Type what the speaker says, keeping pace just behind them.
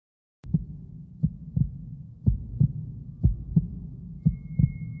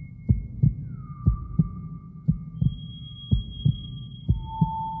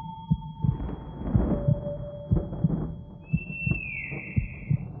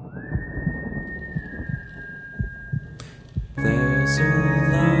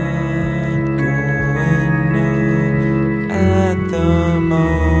a lot going on at the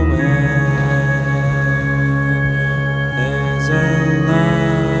moment. There's a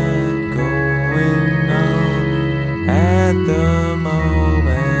lot going on at the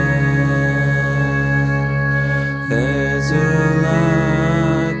moment. There's a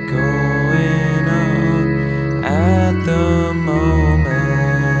lot going on at the moment.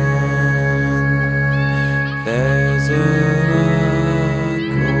 There's a lot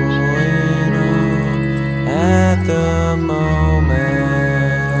going on at the moment.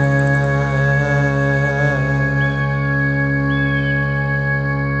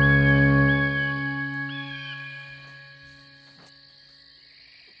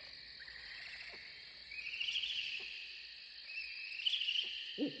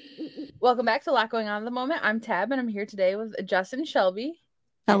 Welcome back to A Lot Going On at the Moment. I'm Tab, and I'm here today with Jess and Shelby.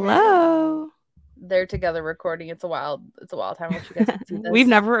 Hello. They're together recording. It's a wild time. I wish you guys could see this. We've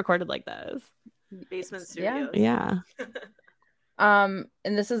never recorded like this. Basement studios. Yeah. And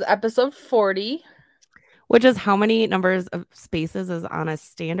this is episode 40. Which is how many numbers of spaces is on a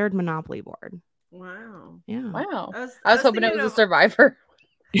standard Monopoly board. Wow. Yeah. Wow. I was hoping it was a Survivor.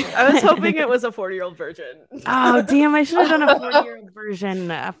 I was hoping it was a 40-year-old virgin. Oh, damn. I should have done a 40-year-old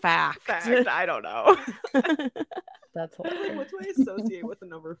version. A fact. I don't know. That's hilarious. What do I associate with the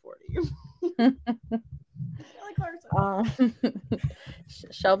number 40? I like hearts.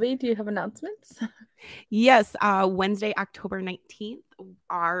 Shelby, do you have announcements? Yes. Wednesday, October 19th,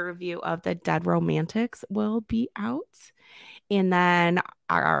 our review of The Dead Romantics will be out. And then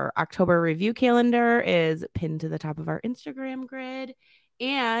our October review calendar is pinned to the top of our Instagram grid.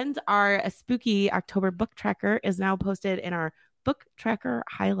 And our spooky October book tracker is now posted in our book tracker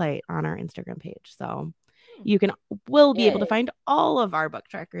highlight on our Instagram page. So will be able to find all of our book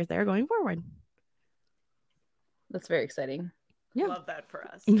trackers there going forward. That's very exciting. Yeah. Love that for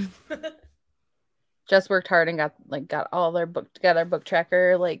us. Jess worked hard and got all their book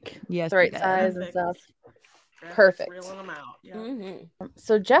tracker, the right size and stuff. Perfect. Reeling them out. Yeah. Mm-hmm.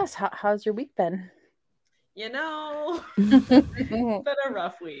 So Jess, how's your week been? It's been a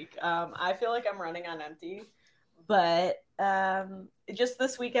rough week. I feel like I'm running on empty, but just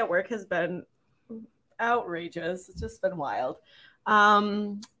this week at work has been outrageous. It's just been wild.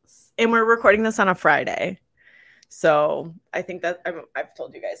 And we're recording this on a Friday. So I think that I've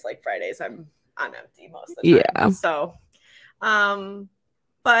told you guys, like, Fridays I'm on empty most of the time. Yeah. So,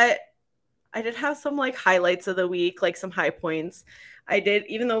 but I did have some highlights of the week, some high points. I did,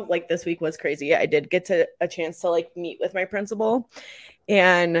 even though this week was crazy, I did get a chance to meet with my principal.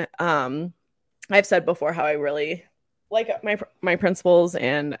 And I've said before how I really like my principals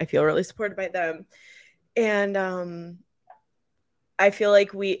and I feel really supported by them. And I feel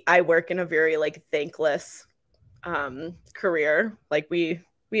like I work in a very thankless career. We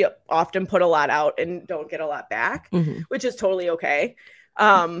often put a lot out and don't get a lot back, which is totally okay.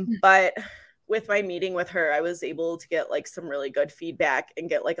 But with my meeting with her, I was able to get some really good feedback and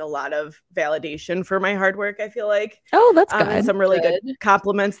get a lot of validation for my hard work. I feel like, oh, that's good. And some really good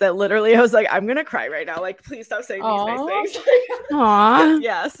compliments that literally I was like, I'm gonna cry right now. Please stop saying these nice things. Aww.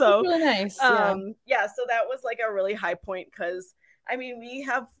 Yeah. So that's really nice. Yeah. So that was a really high point because we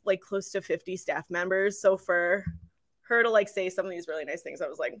have close to 50 staff members. So for her to say some of these really nice things, I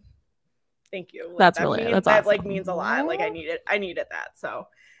was like, thank you. That's awesome. That means a lot. I needed that. So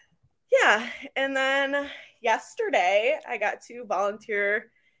yeah. And then yesterday I got to volunteer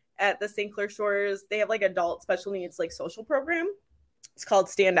at the St. Clair Shores. They have adult special needs social program. It's called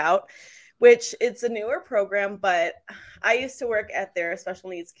Stand Out, which it's a newer program, but I used to work at their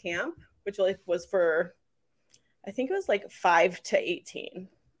special needs camp, which was for, I think it was 5 to 18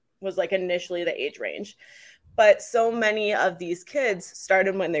 was initially the age range. But so many of these kids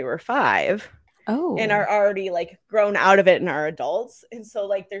started when they were 5 and are already grown out of it and are adults. And so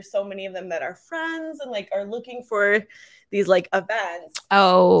there's so many of them that are friends and are looking for these events.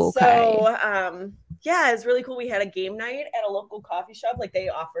 Oh, okay. So yeah, it's really cool. We had a game night at a local coffee shop. They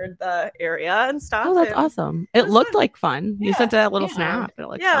offered the area and stuff. Oh, that's awesome. It looked fun. You sent a little snap. It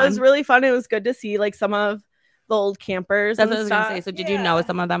was really fun. It was good to see some of the old campers. That's what I was going to say. So did you know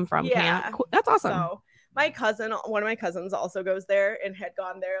some of them from camp? Cool. That's awesome. So one of my cousins also goes there and had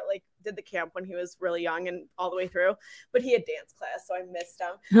gone there, did the camp when he was really young and all the way through, but he had dance class, so I missed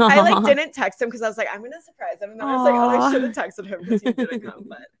him. I didn't text him because I was like, I'm gonna surprise him, and then I was like, oh, I should have texted him because he didn't come.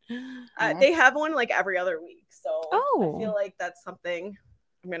 But they have one every other week, so I feel like that's something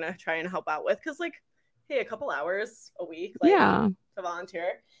I'm gonna try and help out with because hey, a couple hours a week to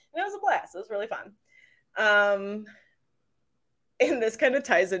volunteer, and it was a blast. It was really fun. And this kind of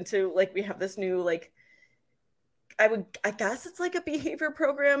ties into we have this new I guess it's like a behavior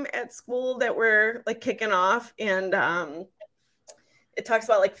program at school that we're like kicking off. And it talks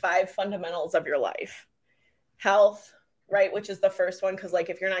about like 5 fundamentals of your life. Health, right? Which is the first one. Cause like,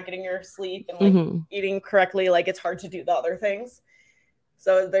 if you're not getting your sleep and like eating correctly, like it's hard to do the other things.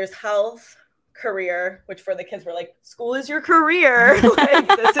 So there's health, career, which for the kids were like, school is your career. Like,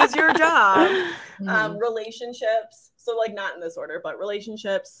 this is your job. Relationships. So like not in this order, but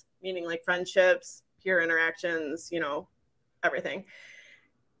relationships, meaning like friendships, peer interactions, you know, everything.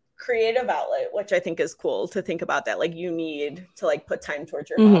 Creative outlet, which I think is cool to think about, that like you need to like put time towards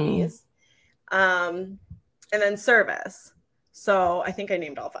your hobbies. And then service. So I think I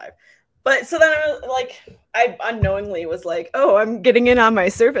named all 5. But so then I unknowingly was like, oh, I'm getting in on my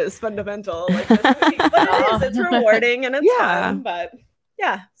service fundamental. Like, this week. But it is, it's rewarding and it's fun. But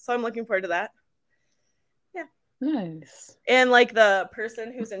yeah, so I'm looking forward to that. Yeah. Nice. And like the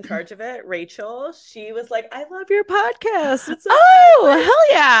person who's in charge of it, Rachel, she was like, I love your podcast. It's so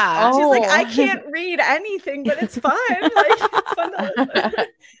hell yeah. She's like, I can't read anything, but it's fun. Like, it's fun to listen.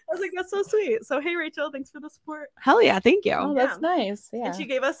 I was like, that's so sweet. So, hey, Rachel, thanks for the support. Hell yeah. Thank you. Oh, that's nice. Yeah. And she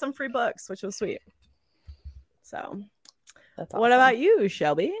gave us some free books, which was sweet. So, that's awesome. What about you,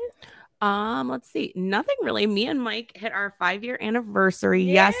 Shelby? Let's see. Nothing really. Me and Mike hit our 5-year anniversary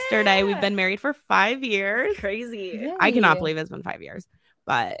yesterday. We've been married for 5 years. Crazy. Yay. I cannot believe it's been 5 years.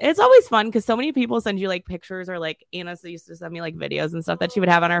 But it's always fun because so many people send you like pictures, or like Anna used to send me like videos and stuff that she would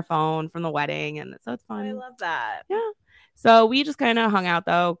have on her phone from the wedding. And so it's fun. I love that. Yeah. So we just kind of hung out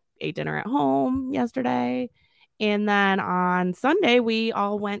though, ate dinner at home yesterday. And then on Sunday, we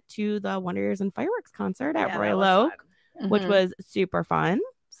all went to the Wonder Years and Fireworks concert at Royal Oak, which was super fun.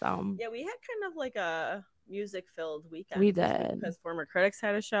 So yeah, we had kind of like a music-filled weekend. We did. Because Former Critics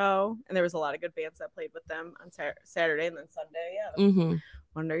had a show, and there was a lot of good bands that played with them on Saturday and then Sunday. Yeah.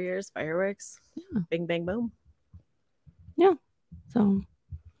 Wonder Years, Fireworks. Yeah. Bing, bang, boom. Yeah. So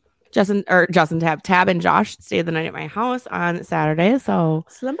Tab and Josh stayed the night at my house on Saturday. So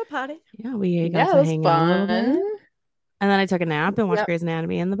slumber party. Yeah, we got to hang out a little bit. And then I took a nap and watched Grey's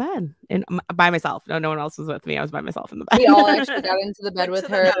Anatomy in the bed, and by myself. No one else was with me. I was by myself in the bed. We all actually got into the bed with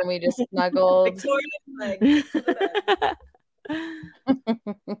her, and we just snuggled. Victoria,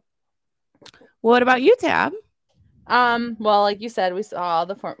 What about you, Tab? Well, like you said, we saw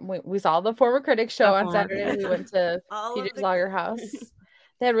the Former Critics show on Saturday. We went to TJ's Lager House.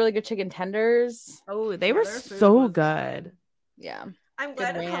 They had really good chicken tenders. Oh, they were so good. Yeah, I'm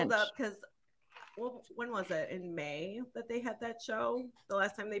glad it held up because. Well, when was it? In May that they had that show? The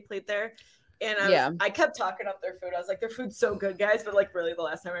last time they played there, and I kept talking up their food. I was like, "Their food's so good, guys!" But like, really, the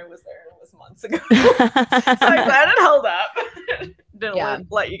last time I was there was months ago. So I'm glad it held up. Didn't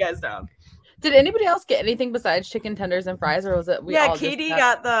let you guys down. Did anybody else get anything besides chicken tenders and fries, or was it we all Katie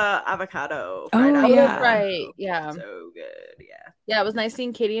got the avocado. That's right. Yeah, so good. Yeah, it was nice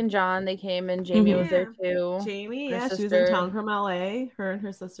seeing Katie and John. They came, and Jamie was there too. Jamie, she was in town from LA. Her and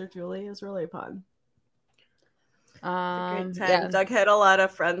her sister Julie. It was really fun. It's a great time. Doug had a lot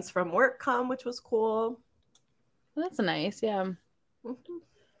of friends from work come, which was cool. Well, that's nice. Yeah.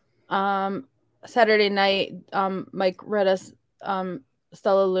 Saturday night, Mike read us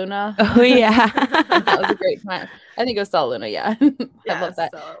Stella Luna. Oh yeah. That was a great time. I think it was Stella Luna. Yeah. I love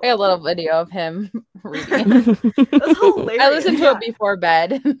that. I got a little video of him reading. It was hilarious. I listened to it before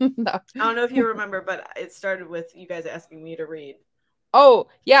bed. I don't know if you remember, but it started with you guys asking me to read. Oh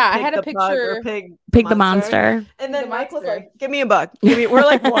yeah, I had a picture. Pig the monster. And then Mike was like, "Give me a book." We're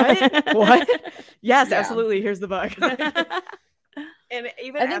like, "What? What?" Yes, absolutely. Here's the book. And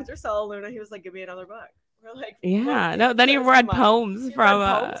even after Stella Luna, he was like, "Give me another book." We're like, yeah, no. Then he read poems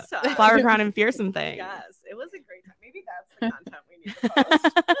from Flower Crown and Fearsome Thing. Yes, it was a great time. Maybe that's the content we need to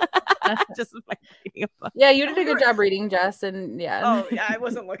post. Just like reading a book. Yeah, you did a good job reading, Jess, and Oh yeah, I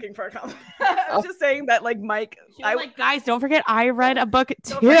wasn't looking for a compliment. I was just saying that, like Mike. I was like, guys, don't forget, I read a book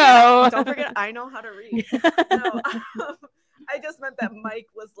too. Don't forget, I know how to read. No, I just meant that Mike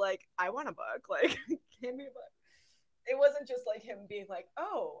was like, I want a book. Like, give me a book. It wasn't just like him being like,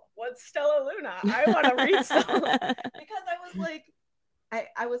 oh, what's Stella Luna? I want to read Stella. Because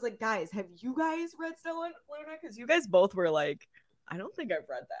I was like, guys, have you guys read Stella Luna? Because you guys both were like, I don't think I've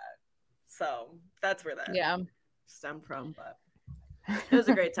read that. So that's where that stemmed from. But it was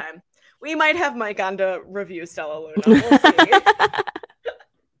a great time. We might have Mike on to review Stella Luna. We'll see.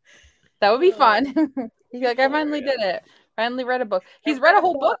 That would be fun. He's like, I finally did it. Finally read a book. He's read a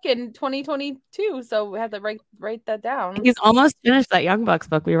whole book in 2022, so we have to write that down. He's almost finished that Young Bucks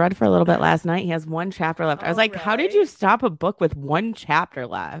book. We read for a little bit last night. He has one chapter left. I was like, how did you stop a book with one chapter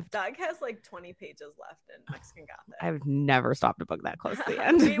left? Doug has like 20 pages left in Mexican Gothic. I've never stopped a book that close to the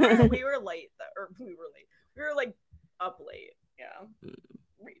end. we were late. We were like up late. Yeah.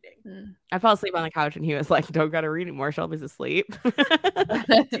 Reading. I fell asleep on the couch and he was like, don't gotta read anymore. Shelby's asleep.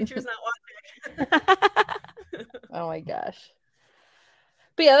 Teacher's not watching. Oh my gosh.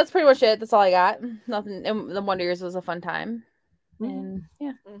 But yeah, that's pretty much it. That's all I got. Nothing. And the Wonder Years was a fun time. And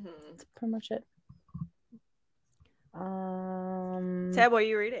yeah, that's pretty much it. Tab, what are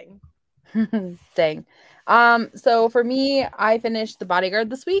you reading? Dang. So for me, I finished The Bodyguard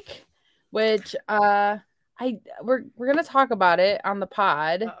this week, which we're gonna talk about it on the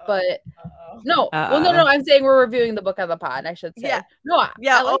pod, but no, well, no, I'm saying we're reviewing the book on the pod. I should say, yeah, no,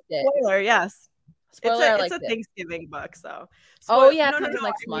 I liked it. Spoiler, yes, spoiler. It's a Thanksgiving book, so.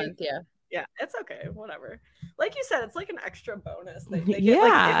 Next month, yeah, it's okay, whatever. Like you said, it's like an extra bonus. They get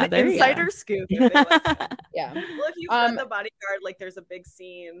Yeah, like an insider scoop. If they listen. Yeah. Well, if you've read The Bodyguard, like there's a big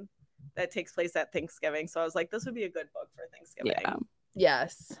scene that takes place at Thanksgiving, so I was like, this would be a good book for Thanksgiving. Yeah.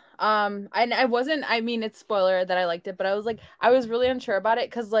 Yes. And I wasn't, I mean, it's spoiler that I liked it, but I was really unsure about it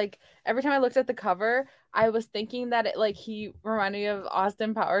because like every time I looked at the cover, I was thinking that it like he reminded me of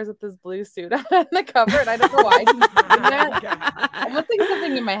Austin Powers with his blue suit on the cover, and I don't know why he's doing that. I'm thinking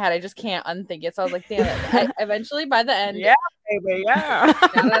something in my head. I just can't unthink it. So I was like, damn it. Eventually by the end. Yeah, baby, yeah.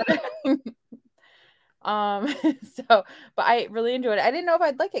 But I really enjoyed it. I didn't know if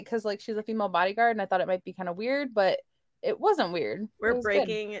I'd like it because like she's a female bodyguard and I thought it might be kind of weird, but it wasn't weird. We're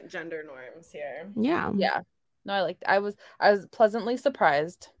breaking gender norms here. Yeah. No, I liked it. I was pleasantly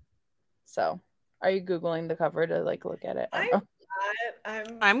surprised. So are you Googling the cover to like look at it?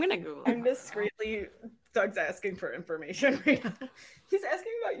 I'm gonna Google. I'm discreetly. Doug's asking for information right now. He's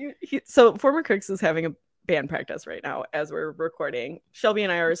asking about you. So former Critics is having a band practice right now as we're recording. Shelby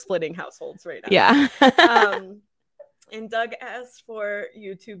and I are splitting households right now. Yeah. And Doug asked for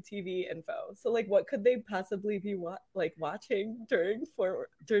YouTube TV info. So like, what could they possibly be watching during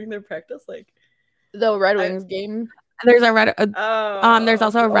their practice? Like the Red Wings game. There's there's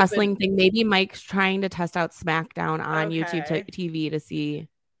also a wrestling thing. Maybe Mike's trying to test out SmackDown on YouTube TV to see.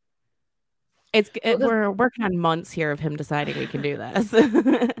 We're working on months here of him deciding we can do this.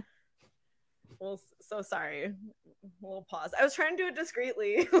 Well, so sorry. We'll pause. I was trying to do it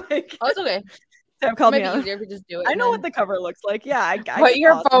discreetly. It's okay. Tab called me easier if we just do it. I know what the cover looks like. Yeah, I put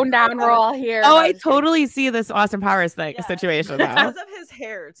your phone down. We're all here. Oh, I totally see this Austin Powers situation now. Because of his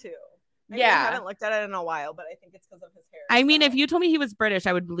hair too. I haven't looked at it in a while, but I think it's because of his hair. I mean, if you told me he was British,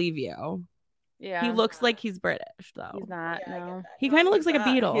 I would believe you. Yeah, he looks like he's British, though. He's not. No, he kind of looks like a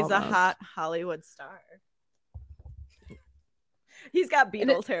Beatle. He's a hot Hollywood star. He's got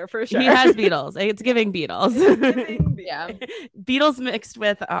Beatles hair for sure. He has Beatles. It's giving Beatles. Yeah, Beatles mixed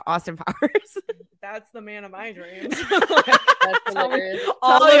with Austin Powers. That's the man of my dreams. That's hilarious.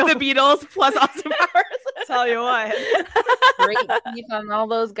 All of the Beatles plus Austin Powers. Tell you what, great teeth on all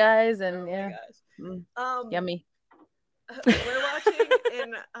those guys, and yummy. We're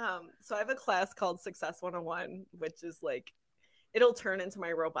watching so I have a class called Success 101, which is like it'll turn into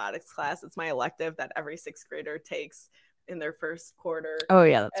my robotics class. It's my elective that every sixth grader takes in their first quarter. Oh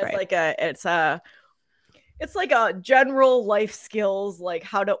yeah, that's right. It's like a general life skills, like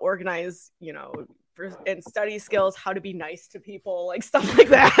how to organize, and study skills, how to be nice to people, like stuff like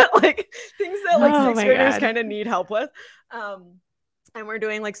that, like things that like sixth graders kind of need help with. And we're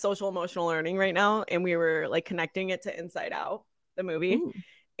doing like social emotional learning right now, and we were like connecting it to Inside Out, the movie. Ooh.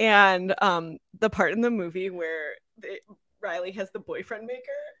 And the part in the movie where Riley has the boyfriend maker.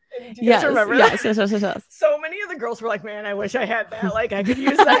 And do you guys remember that? Yes. So many of the girls were like, man, I wish I had that. Like, I could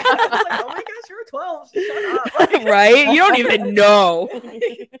use that. I was like, oh my gosh, you're 12. Shut up. Like, right? You don't even know.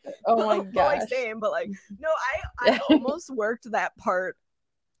 Oh my gosh. Like, same, but like, no, I almost worked that part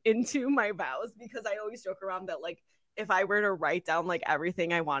into my vows because I always joke around that, like, if I were to write down like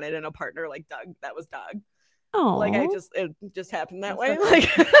everything I wanted in a partner like Doug, that was Doug. Oh, like it just happened that way. Like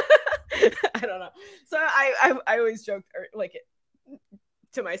I don't know. So I always joked like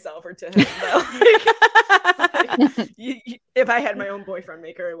to myself or to him that, like, if I had my own boyfriend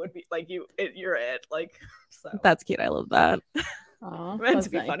maker, it would be like you're it. Like so. That's cute. I love that. Aww, meant to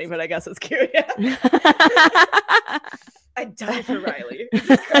be funny, but I guess it's cute. Yeah. I died for Riley.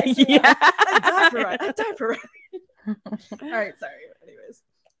 Yeah. I died for Riley. All right, sorry. Anyways,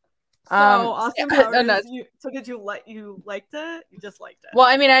 so Austin Powers. Did you liked it? You just liked it. Well,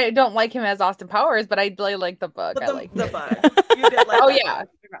 I mean, I don't like him as Austin Powers, but I really like the book. I like the book. You did like. Oh yeah,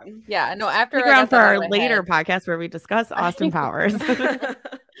 yeah. No, after stick around for our later podcast where we discuss Austin Powers.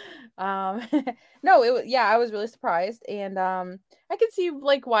 No, it was I was really surprised, and I could see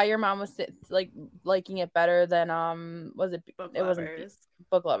like why your mom was like liking it better than was it Book it Lovers. wasn't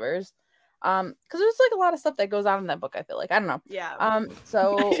Book Lovers. Because there's like a lot of stuff that goes on in that book. I feel like I don't know. Yeah.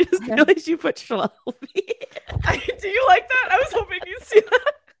 So I just realized you put Shelby. Do you like that? I was hoping you'd see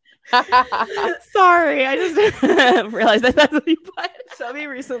that. Sorry, I just realized that's what you put. Shelby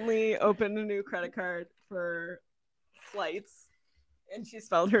recently opened a new credit card for flights, and she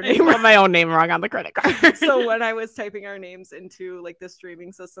spelled her I name put wrong. my own name wrong on the credit card. So when I was typing our names into like the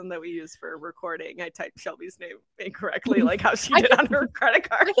streaming system that we use for recording, I typed Shelby's name incorrectly, like how she did on her credit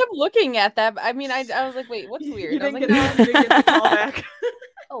card. I kept looking at that. I mean, I was like, wait, what's weird? You I was didn't like, get the call back.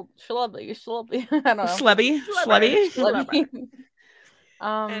 oh, schlubby. I don't know. Schlubby. Schlubby.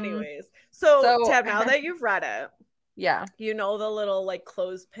 Anyways, so Tab, now uh-huh. that you've read it, Yeah. you know the little like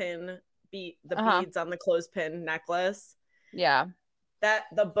clothespin beads on the clothespin necklace. Yeah. That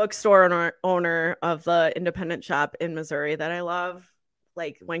the bookstore owner of the independent shop in Missouri that I love,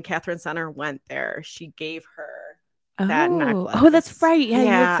 like when Catherine Center went there, she gave her that necklace. Oh, that's right. Yeah, you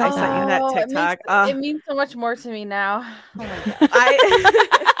had said I sent you that TikTok. It means so much more to me now. Oh my god.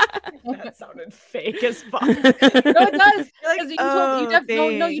 That sounded fake as fuck. No, it does. Like,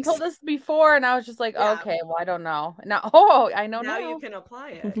 you told us before, and I was just like, Yeah. okay, well, I don't know. Now, I know now now. you can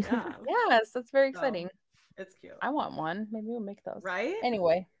apply it. Yeah. Yes, that's very exciting. It's cute. I want one. Maybe we'll make those. Right?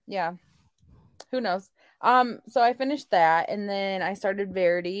 Anyway, yeah. Who knows? So I finished that, and then I started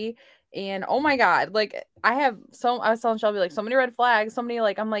Verity, and oh my god, like I was telling Shelby like so many red flags, so many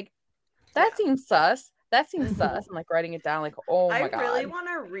like I'm like that seems sus. That seems sus. I'm like writing it down like, oh my god. I really want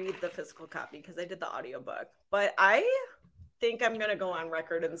to read the physical copy because I did the audiobook, but I think I'm gonna go on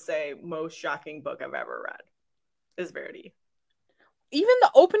record and say most shocking book I've ever read is Verity. Even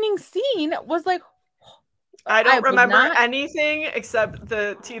the opening scene was like, I don't remember not... anything except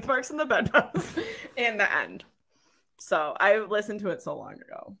the teeth marks in the bedpost and the end. So I listened to it so long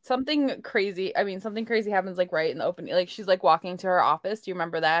ago. Something crazy happens like right in the opening. Like she's like walking to her office. Do you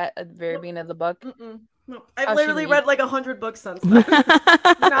remember that at the very beginning of the book? No. I've literally read like 100 books since then.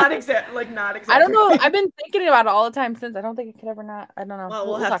 Not exactly. I don't know. I've been thinking about it all the time since. I don't think it could ever not. I don't know. Well,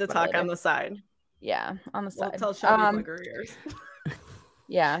 we'll have to talk on the side. Yeah, on the side. We'll tell Shelby my careers.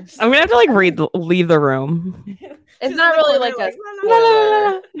 Yeah. I'm gonna have to like leave the room. It's not really like a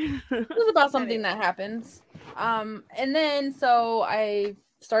it's about something that happens. And then so I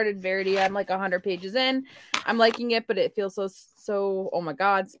started Verity. I'm like 100 pages in. I'm liking it, but it feels so oh my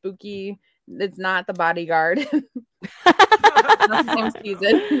god, spooky. It's not The Bodyguard. Not the same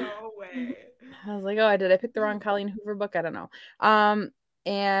season. No way. I was like, oh, did I pick the wrong Colleen Hoover book? I don't know.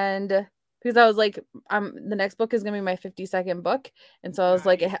 And because I was like, the next book is gonna be my 52nd book, and so I was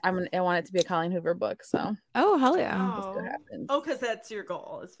like, I want it to be a Colleen Hoover book. So hell yeah! Let's see what happens. Oh, because that's your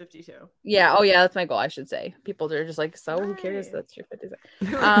goal is 52. Yeah. Oh yeah, that's my goal. I should say. People are just like, so who cares? That's your 52.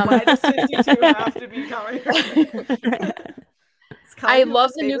 Why does 52 have to be Colleen Hoover? I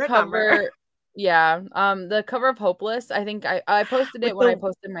love the new cover. Number. Yeah. The cover of Hopeless. I think I posted it when I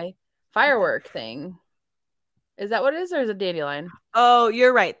posted my firework thing. Is that what it is, or is it Dandelion? Oh,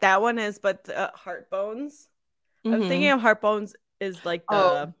 you're right. That one is, but Heartbones. I was thinking of Heartbones is like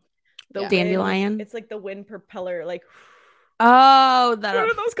the Dandelion. It's like the wind propeller, like. Oh, that. What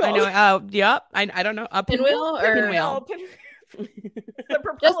are those called? I know. Oh, yep. I don't know. A pinwheel or pinwheel. The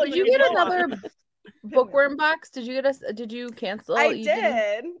propeller. Did you get another bookworm box? Did you cancel?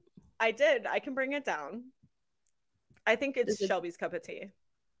 I did. I can bring it down. I think it's Shelby's cup of tea.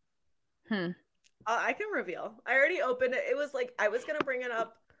 I can reveal. I already opened it. It was like I was gonna bring it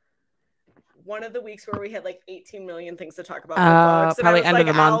up one of the weeks where we had like 18 million things to talk about. Books, and probably I was end like, of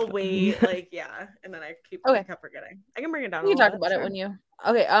the month. I'll wait. Like and then I kept forgetting. I can bring it down. You can talk about it when you.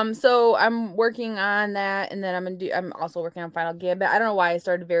 Okay. So I'm working on that, and then I'm also working on Final Gambit. I don't know why I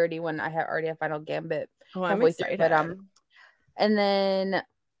started Verity when I already have Final Gambit. Oh, I'm excited. But and then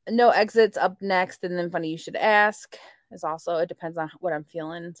No Exits up next, and then Funny You Should Ask is also. It depends on what I'm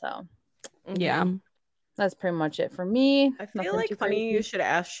feeling. So. Yeah. That's pretty much it for me. I feel like Funny You Should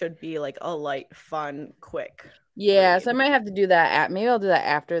Ask should be like a light, fun, quick. Yeah, so I might have to do that. Maybe I'll do that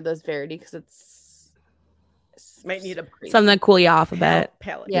after this Verity because it's might need something to cool you off a bit.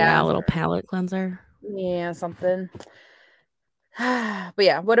 Palate. Yeah, a little palate cleanser. Yeah, something. But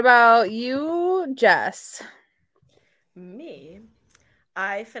yeah, what about you, Jess? Me?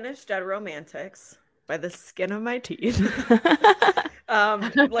 I finished Dead Romantics by the skin of my teeth.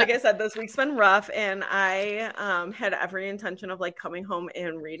 Like I said, this week's been rough, and I had every intention of like coming home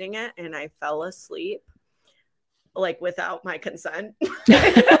and reading it, and I fell asleep like without my consent.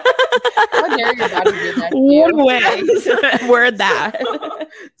 How dare your body do that? One way. Word that.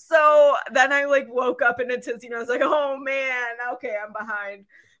 So then I like woke up in a tizzy, and I was like, oh man, okay, I'm behind.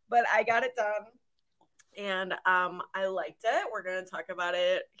 But I got it done. And I liked it. We're going to talk about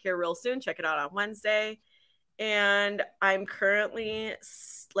it here real soon. Check it out on Wednesday. And I'm currently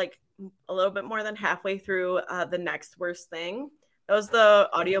like a little bit more than halfway through The Next Worst Thing. That was the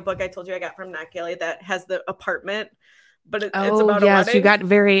audiobook I told you I got from Nat Galley that has the apartment, but it's about a wedding. You got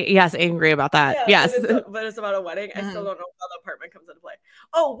very angry about that. Yeah, yes, but it's about a wedding. I still don't know how the apartment comes into play.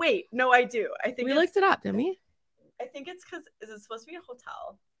 Oh wait, no, I do. I think we looked it up, didn't we? I think it's because is it supposed to be a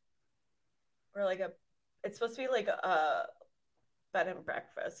hotel or like it's supposed to be like a bed and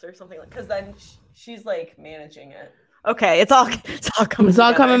breakfast or something, like, because then she's like managing it. Okay, it's all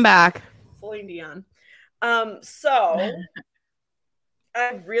coming back. Celine Dion. So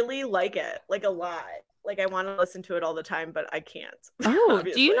I really like it, like a lot. Like I want to listen to it all the time, but I can't. Oh,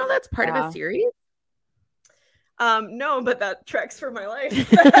 do you know that's part of a series? No, but that tracks for my life.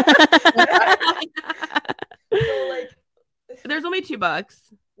 So like, there's only 2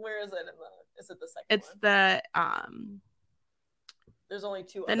 books. Where is it? Is it the second? It's one? The There's only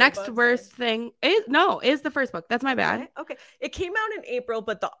 2. The Next Worst Thing is the first book. That's my bad. Okay. It came out in April,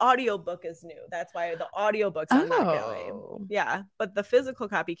 but the audiobook is new. That's why the audiobook's on Nat Galley. Yeah, but the physical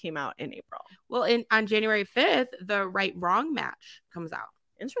copy came out in April. Well, on January 5th, the Right Wrong Match comes out.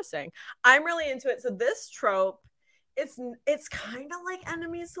 Interesting. I'm really into it. So this trope, it's kind of like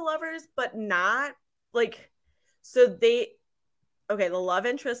enemies to lovers, but not like. So the love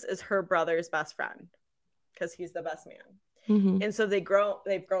interest is her brother's best friend because he's the best man. Mm-hmm. And so they've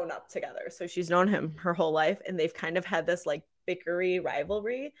grown up together. So she's known him her whole life, and they've kind of had this like bickery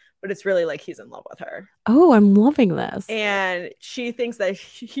rivalry, but it's really like he's in love with her. Oh, I'm loving this. And she thinks that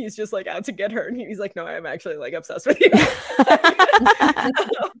he's just like out to get her, and he's like, no, I'm actually like obsessed with you.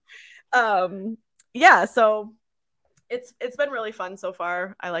 Yeah, so it's been really fun so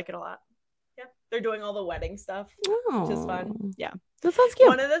far. I like it a lot. Yeah, they're doing all the wedding stuff, which is fun. Yeah, that sounds cute.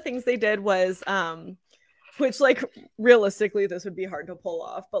 One of the things they did was which like realistically this would be hard to pull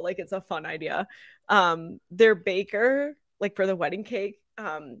off, but like it's a fun idea. Their baker, like for the wedding cake,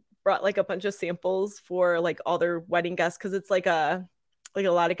 brought like a bunch of samples for like all their wedding guests, because it's like a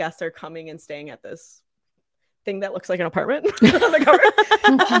lot of guests are coming and staying at this thing that looks like an apartment on the cover.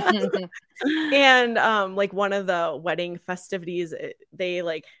 And like one of the wedding festivities, they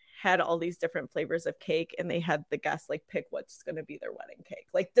like had all these different flavors of cake, and they had the guests like pick what's going to be their wedding cake.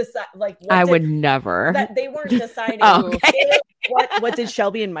 Like decide, like I would never. That they weren't deciding. Okay. What did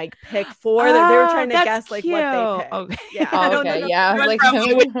Shelby and Mike pick for? They were trying to guess like cute. what they picked. Okay. Yeah. Oh, okay. Yeah. Like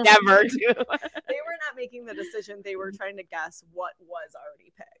I would never do. They were not making the decision. They were trying to guess what was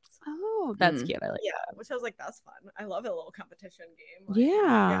already picked. Oh, that's cute. I like that. Which I was like, that's fun. I love a little competition game. Like,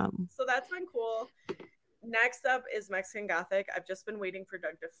 yeah. So that's been cool. Next up is Mexican Gothic. I've just been waiting for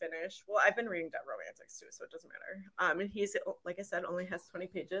Doug to finish. Well, I've been reading Dead Romantics too, so it doesn't matter. And he's, like I said, only has 20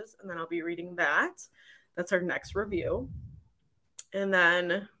 pages, and then I'll be reading that. That's our next review. And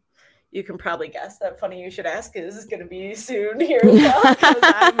then you can probably guess that Funny You Should Ask is going to be soon here as well, because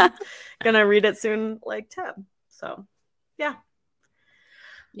I'm going to read it soon like Tim. So, yeah.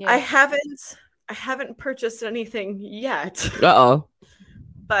 I haven't purchased anything yet. Uh-oh.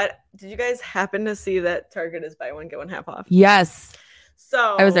 But did you guys happen to see that Target is buy one, get one half off? Yes.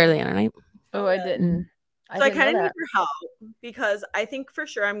 So I was there the other night. Oh, I didn't. So I kind of need your help, because I think for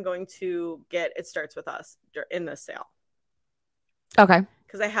sure I'm going to get It Starts With Us in the sale. Okay.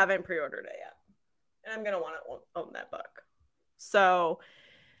 Because I haven't pre-ordered it yet. And I'm going to want to own that book. So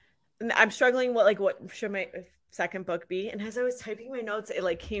I'm struggling. What should my second book be? And as I was typing my notes, it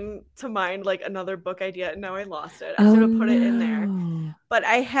like came to mind like another book idea, and now I lost it. I should have put it in there. But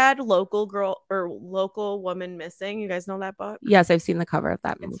I had Local Woman Missing. You guys know that book? Yes, I've seen the cover of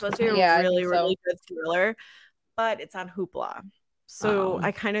that. It's supposed to be a really good thriller, but it's on Hoopla. So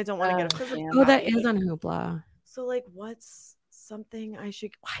I kind of don't want to get a physical. Oh, that is on Hoopla. So like, what's something I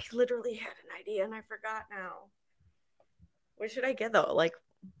should? I literally had an idea and I forgot now. What should I get though? Like,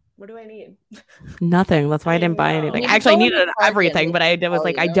 what do I need? Nothing. That's why I didn't buy anything. Actually, I needed everything, but I was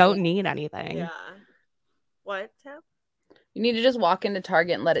like, I don't need anything. Yeah. What, Tab? You need to just walk into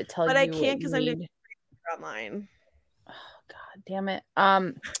Target and let it tell you. But I can't because I'm doing online. Oh God damn it.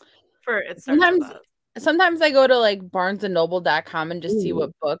 Sometimes I go to like barnesandnoble.com and just see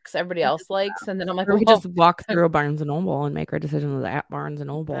what books everybody else likes, and then I'm like, we could just walk through Barnes and Noble and make our decisions at Barnes and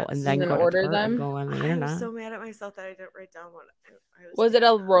Noble, and then go order them. Go on the internet. I'm so mad at myself that I didn't write down what was it.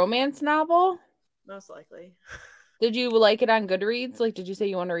 A romance novel? Most likely. Did you like it on Goodreads? Like, did you say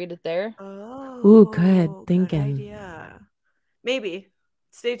you want to read it there? Oh, ooh, good thinking. Good idea. Maybe.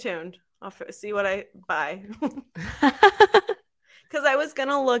 Stay tuned. I'll see what I buy. Because I was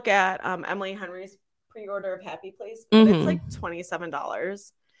gonna look at Emily Henry's pre-order of Happy Place, but it's like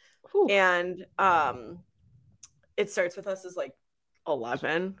 $27, and It Starts With Us is like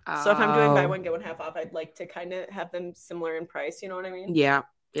 $11. So if I'm doing buy one get one half off, I'd like to kind of have them similar in price. You know what I mean? Yeah.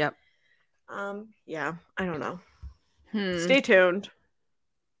 Yep. Yeah, I don't know. Hmm. Stay tuned.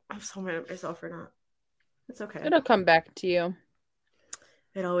 I'm so mad at myself for not. It's okay. It'll come back to you.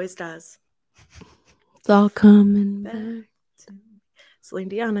 It always does. It's all coming Back back. to Celine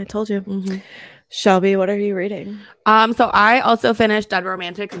Dion, I told you. Mm-hmm. Shelby, what are you reading? So I also finished Dead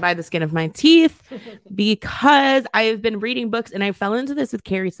Romantics by the skin of my teeth because I've been reading books, and I fell into this with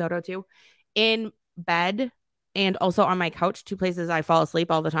Carrie Soto too, in bed and also on my couch, 2 places I fall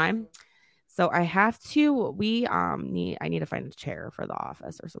asleep all the time. So I have to. I need to find a chair for the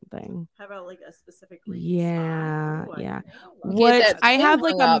office or something. How about like a specific reading Yeah, spot? yeah. Get What that I have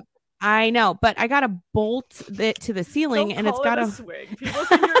swing like hung up. I know, but I got to bolt it to the ceiling, Don't and it's call got it a a swing. People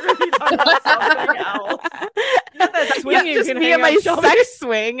think you're really talking about something else. You got that swing Yeah, you just can me hang and my off, Shelby. sex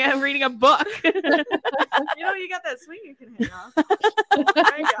swing. I'm reading a book. You know you got that swing you can hang off. Oh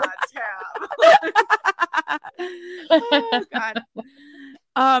my God, Tab.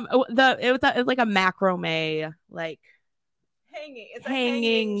 Oh God. It was like a macrame like It's a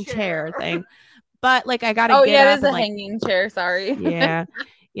hanging chair thing, but like I gotta Oh get yeah, up it is a and like hanging chair. Sorry.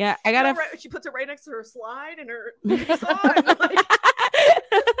 yeah. I gotta. She puts it right next to her slide and her song.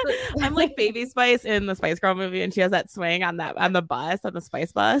 I'm like Baby Spice in the Spice Girl movie, and she has that swing on the bus, on the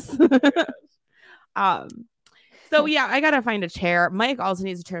Spice bus. So yeah, I gotta find a chair. Mike also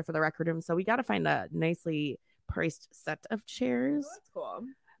needs a chair for the rec room, so we gotta find a nicely priced set of chairs. That's cool.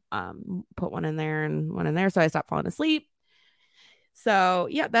 Put one in there and one in there, so I stop falling asleep. So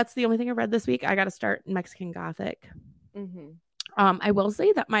yeah, that's the only thing I read this week. I gotta start Mexican Gothic. Mm-hmm. I will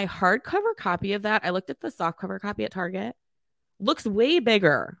say that my hardcover copy of that, I looked at the softcover copy at Target, looks way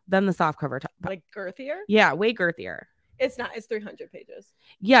bigger than the softcover. Like girthier? Yeah, way girthier. It's not. It's 300 pages.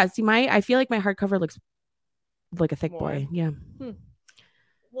 Yeah, see, I feel like my hardcover looks like a thick More? boy. Yeah.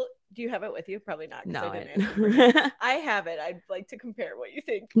 Well, do you have it with you? Probably not. No, I have it. I'd like to compare what you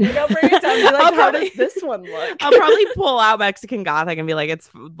think. Like, I'll bring it down and be like, how does this one look? I'll probably pull out Mexican Gothic and be like, it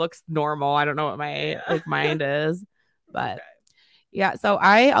looks normal. I don't know what my mind is, but okay. Yeah, so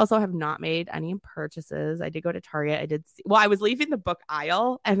I also have not made any purchases. I did go to Target. I was leaving the book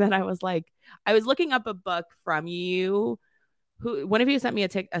aisle, and then I was looking up a book from you. One of you sent me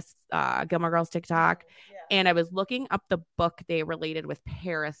a Gilmore Girls TikTok, and I was looking up the book they related with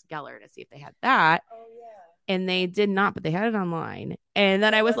Paris Geller to see if they had that. Oh yeah. And they did not, but they had it online. And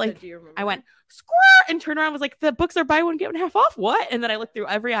then I was like, I went squirt and turned around. I was like, the books are buy one get one half off. What? And then I looked through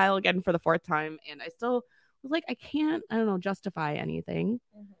every aisle again for the 4th time, and I still was like, I don't know, justify anything.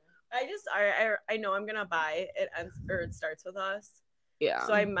 I know I'm gonna buy it. It starts with us. Yeah.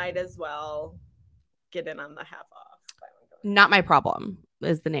 So I might as well get in on the half off. Not My Problem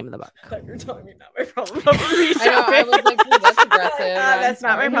is the name of the book. I thought you were telling me not my problem. I know. I was like, that's aggressive. That's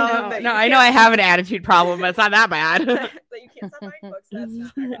not my problem. No, I know I have an attitude problem, but it's not that bad. That you can't stop buying books. That's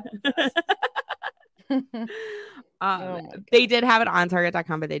not my problem. They did have it on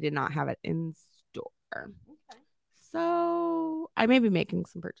Target.com, but they did not have it in store. Okay. So I may be making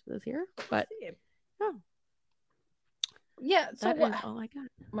some purchases here, but yeah. So that is all I got.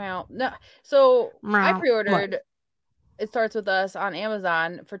 Wow. No. So I Meow. pre-ordered. What? It starts with us on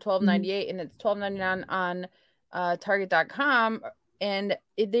Amazon for $12.98, and it's $12.99 on Target.com, and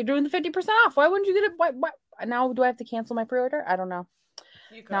they're doing the 50% off. Why wouldn't you get it? Why? Now do I have to cancel my pre-order? I don't know.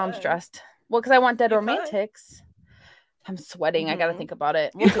 Now I'm stressed. Well, because I want Dead Romantics. I'm sweating. I got to think about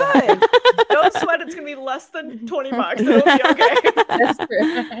it. You could. Don't sweat. It's gonna be less than $20. It'll be okay. That's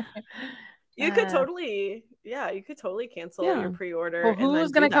true. You could totally cancel your pre-order. Well,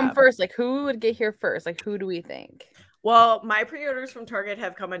 who's gonna come first? Like, who would get here first? Like, who do we think? Well, my pre-orders from Target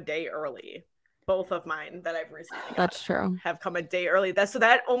have come a day early. Both of mine that I've recently got That's true. have come a day early.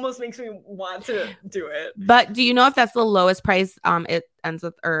 That almost makes me want to do it. But do you know if that's the lowest price it ends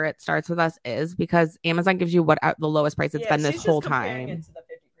with or it starts with us is? Because Amazon gives you the lowest price it's been this whole time. It to the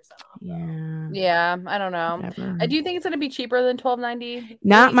 50% off, Yeah, I don't know. Whatever. Do you think it's gonna be cheaper than $12.90?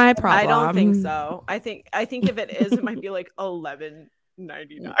 Not my problem. I don't think so. I think if it is, it might be like $11.99.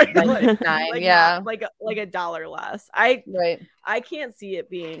 like a dollar less. I can't see it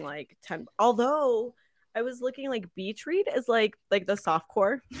being like 10. Although I was looking like Beach Read is like the soft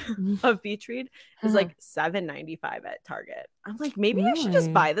core of Beach Read is like $7.95 at Target. I'm like, maybe I should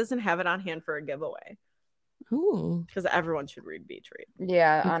just buy this and have it on hand for a giveaway. Ooh, because everyone should read Beach Read.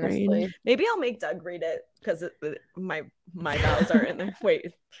 Yeah, honestly. Maybe I'll make Doug read it because my vows are in there.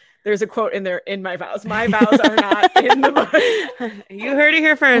 Wait, there's a quote in there in my vows. My vows are not in the book. You heard it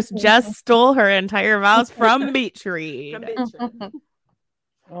here first. Jess stole her entire vows from Beach Read. From Beach Read.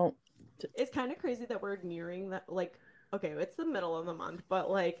 Oh, it's kind of crazy that we're nearing that. Like, okay, it's the middle of the month,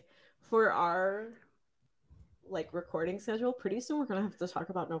 but like for our like recording schedule, pretty soon we're gonna have to talk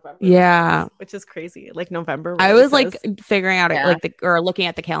about November. Yeah. Which is crazy. Like November. I was like figuring out Yeah. or looking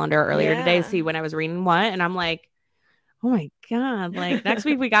at the calendar earlier today Yeah. to see when I was reading what, and I'm like, oh my god! Like next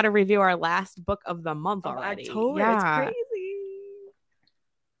week we got to review our last book of the month of already. October. Yeah. It's crazy.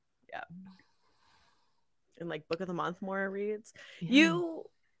 Yeah. And like book of the month more reads. Yeah. You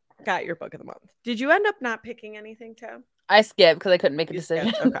got your book of the month. Did you end up not picking anything, Tab? I skipped because I couldn't make a You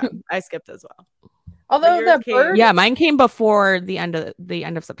decision. skipped? Okay. I skipped as well. Although yours the came- bird, Yeah, mine came before the end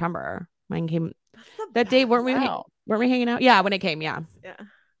of September. Mine came That's the that day. best. Weren't we hanging out? Yeah, when it came. Yeah. Yeah.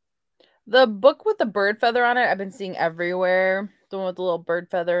 the book with the bird feather on it, I've been seeing everywhere. The one with the little bird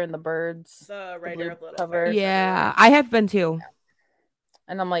feather and the birds. The blue writer of Little cover. Fires Yeah, Everywhere. I have been too.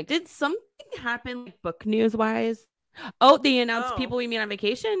 And I'm like, Did something happen like book news wise? Oh, they announced Oh. People We Meet on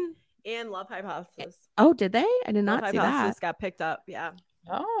Vacation. And Love Hypothesis. Oh, did they? I did not Love see Hypothesis that. got picked up. Yeah.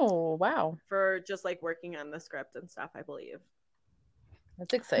 oh wow, For just like working on the script and stuff, I believe.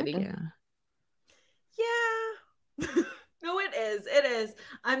 that's Heck exciting. yeah. Yeah. No, it is. It is.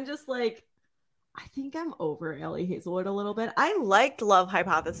 I'm just like, I think I'm over Ellie Hazelwood a little bit. I liked Love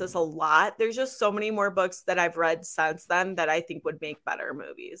Hypothesis a lot. There's just so many more books that I've read since then that I think would make better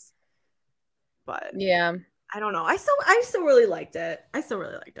movies. But Yeah, I don't know. I still really liked it. So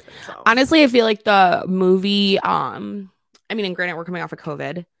Honestly, I feel like the movie, I mean, and granted, we're coming off of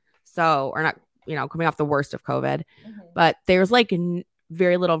COVID, so, or not, coming off the worst of COVID, but there's like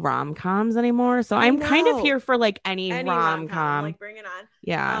very little rom-coms anymore. So I'm kind of know. here for like any rom-com. like bring it on.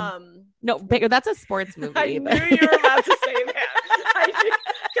 Yeah. No, but that's a sports movie. I but- knew you were about to say that.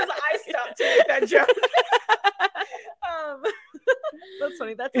 Because I stopped to make that joke. That's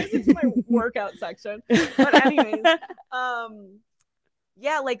funny. That ties into my workout section. But anyways,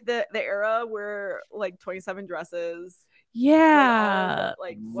 yeah, like the era where like 27 Dresses. Yeah.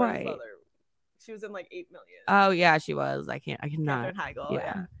 Like right. what was the other? She was in like 8 Million. Oh yeah, she was. I cannot. Katherine Heigl. Yeah.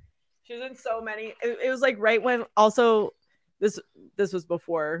 Yeah. She was in so many. It was like right when also this was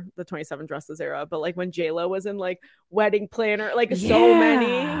before the 27 Dresses era, but like when J-Lo was in like Wedding Planner, like so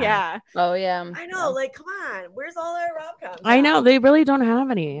many. Yeah. oh yeah, I know. Like, come on. Where's all our rom-coms? I know they really don't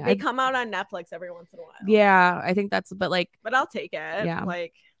have any. They come out on Netflix every once in a while. Yeah, I think that's. But like, But I'll take it. Yeah.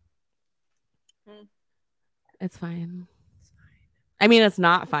 Like, it's fine. I mean, it's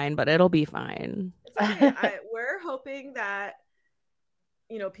not fine, but it'll be fine. it's okay. We're hoping that,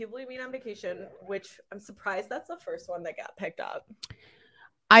 People We Meet on Vacation, which I'm surprised that's the first one that got picked up.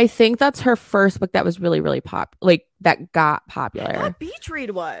 I think that's her first book that was really, really that got I popular. thought Beach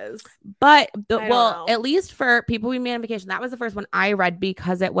Read was. But I don't know. at least for People We Meet on Vacation, that was the first one I read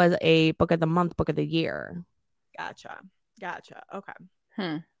because it was a book of the month, book of the year. Gotcha. Okay.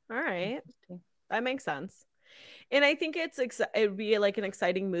 Hmm. All right. That makes sense. And I think it would be like an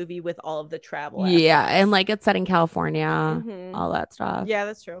exciting movie with all of the travel. Yeah, aspects. and like it's set in California, Mhm. all that stuff. Yeah,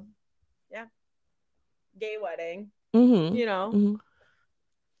 that's true. Yeah. Gay wedding, Mm-hmm. Mhm.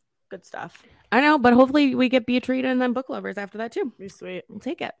 Good stuff. I know, but hopefully we get Beach Read and then Book Lovers after that too. Be sweet. We'll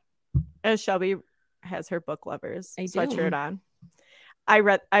take it. As Shelby has her Book Lovers I do. sweatshirt on.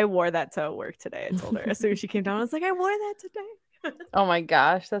 I wore that to work today. I told her as soon as she came down, I was like, I wore that today. Oh my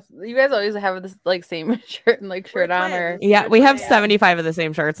gosh, that's you guys always have this like same shirt and like shirt on or twins. Yeah, we have Yeah. 75 of the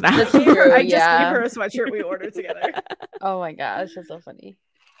same shirts now. That's I true, just yeah. gave her a sweatshirt we ordered together. oh my gosh, that's so funny.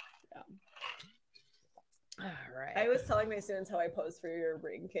 All right. I was telling my students how I pose for your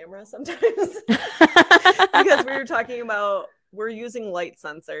Ring camera sometimes because we were talking about we're using light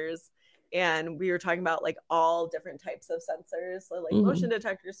sensors and we were talking about like all different types of sensors, so like Mhm. motion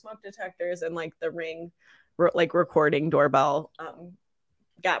detectors, smoke detectors, and like the Ring like recording doorbell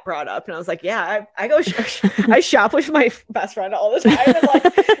got brought up, and I was like, yeah, I go I shop with my best friend all the time,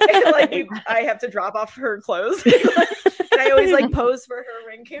 and I have to drop off her clothes, and I always like pose for her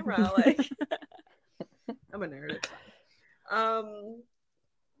Ring camera, like I'm a nerd. It's fine.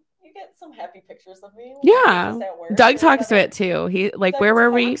 You get some happy pictures of me. Yeah. Just at work Doug or talks to whatever. it too. He like, Doug where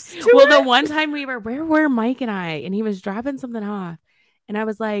were we? talks to Well, the it? one time where were Mike and I? And he was dropping something off. And I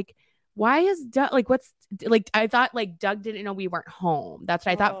was like, why is Doug like, what's like, I thought like Doug didn't know we weren't home. That's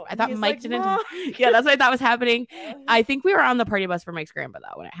what I thought. Oh, I thought he's Mike like, didn't. "Mom." Yeah, that's what I thought was happening. Oh, I think we were on the party bus for Mike's grandpa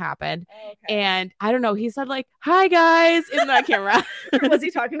though when it happened. okay. And I don't know. He said like, hi guys in that camera. Was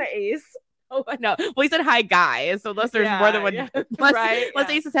he talking to Ace? Oh no. Well, he said hi guys. So unless there's more than one, Yeah. unless, Right, unless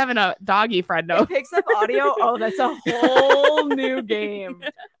yeah. Ace is having a doggy friend. No. It picks up audio. Oh, that's a whole new game.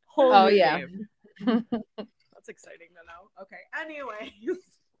 Oh, New yeah. game. That's exciting to know. Okay. Anyway.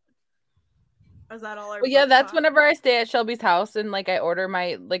 Is that all our Well, yeah, book that's talk? whenever I stay at Shelby's house and like I order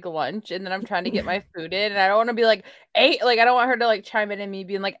my like lunch and then I'm trying to get my food in and I don't want to be like Ace, like I don't want her to like chime in and me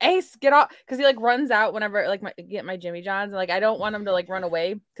being like, Ace, get off, because he like runs out whenever like get my Jimmy Johns, and like I don't want him to like run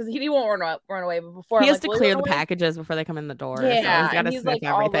away because he won't run away. But before He I'm has like, to "Will you clear run the away?" packages before they come in the door. So Yeah, he's got and to he's sniff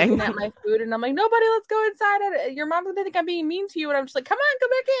like all everything. looking at my food, and I'm like, nobody, let's go inside. Your mom's gonna think I'm being mean to you, and I'm just like, come on, come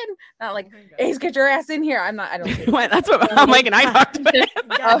back in. Not like, Ace, get your ass in here. I'm not. I don't. Say What? That's what how Mike and I talked about it.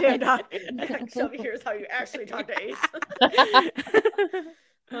 Goddamn dog. Shelby, here's how you actually talk to Ace.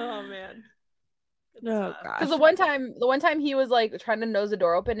 Oh man. Oh gosh. Because the one time he was like trying to nose the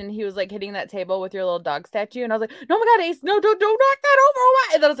door open, and he was like hitting that table with your little dog statue, and I was like, "No, my God, Ace, no, don't knock that over!" Oh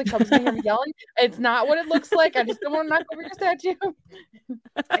my! And then I was like, "Shelby's gonna hear me yelling. It's not what it looks like. I just don't want to knock over your statue."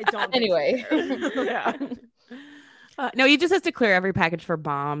 I don't. Anyway, Yeah. No, he just has to clear every package for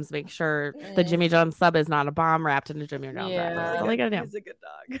bombs. Make sure the Jimmy John's sub is not a bomb wrapped in a Jimmy John's wrapper. That's all you gotta do. He's a good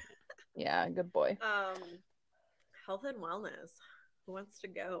dog. yeah, good boy. Health and wellness. Who wants to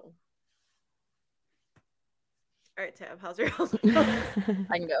go? All right, Tab, how's your health? I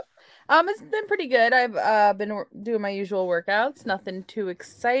can go. It's been pretty good. I've been doing my usual workouts. Nothing too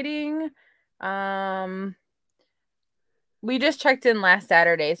exciting. We just checked in last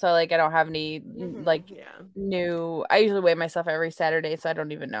Saturday, so like I don't have any new. I usually weigh myself every Saturday, so I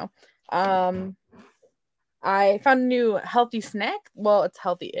don't even know. I found a new healthy snack. Well, it's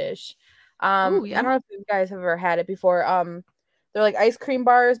healthy-ish. Ooh, yeah. I don't know if you guys have ever had it before. They're like ice cream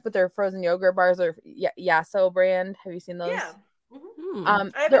bars, but they're frozen yogurt bars. They're Yasso brand. Have you seen those? Yeah. Mm-hmm. I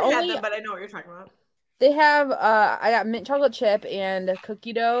haven't had them, but I know what you're talking about. They have I got mint chocolate chip and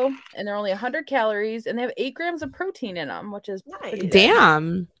cookie dough, and they're only 100 calories, and they have 8 grams of protein in them, which is pretty good.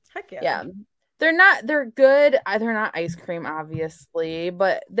 Damn. Heck yeah. Yeah. They're good. They're not ice cream, obviously,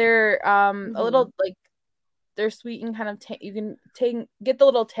 but they're a little like they're sweet and kind of you can get the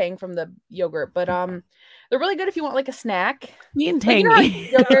little tang from the yogurt, but they're really good if you want like a snack. Me and Like, Tang.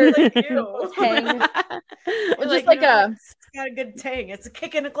 Yogurt, You. tang. It's just like a. It's got a good tang. It's a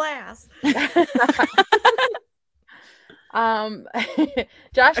kick in a glass. Josh,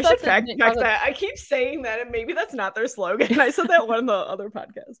 I should fact check that. I keep saying that, and maybe that's not their slogan. I said that one of the other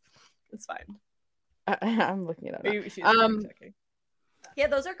podcasts. It's fine. I'm looking it up. Checking. Yeah,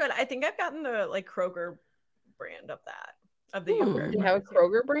 those are good. I think I've gotten the like Kroger brand of the yogurt. Do you have a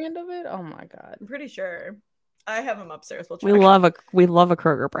Kroger brand of it? Oh my God. I'm pretty sure. I have them upstairs. We'll check. We love a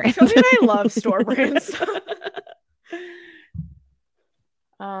Kroger brand. Shelby and I love store brands.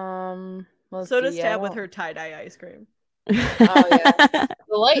 So does Tab with her tie-dye ice cream. Oh yeah,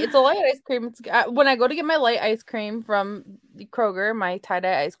 it's a light ice cream. It's when I go to get my light ice cream from the Kroger, my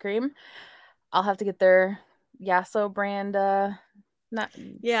tie-dye ice cream, I'll have to get their Yasso brand. I'll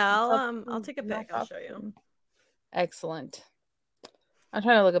take a pic. I'll show you. Excellent. I'm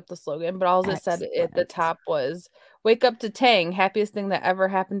trying to look up the slogan, but all it said at the top was "Wake up to Tang, happiest thing that ever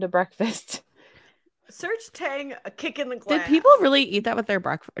happened to breakfast." Search Tang, a kick in the glass. Did people really eat that with their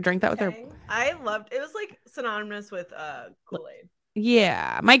breakfast? Drink that with Tang? I loved it. Was like synonymous with Kool-Aid.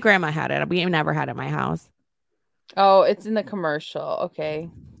 Yeah, my grandma had it. We never had it at my house. Oh, it's in the commercial. Okay.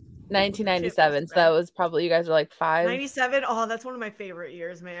 1997. So that was probably, you guys were like 5. 97. Oh, that's one of my favorite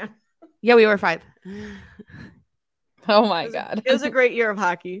years, man. Yeah, we were 5. Oh my God. It was a great year of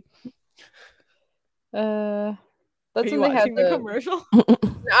hockey. That's Are when you they had watching the commercial?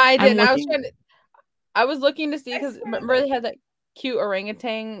 I didn't. I was looking to see because remember they had that cute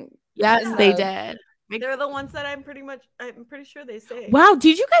orangutan. Yes, they did. They're the ones that I'm pretty sure they say. Wow,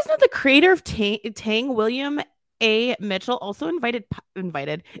 did you guys know the creator of Tang, William A. Mitchell, also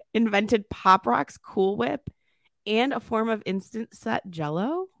invented Pop Rock's Cool Whip and a form of instant set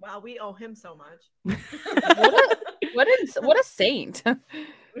Jello? Wow, we owe him so much. What a saint.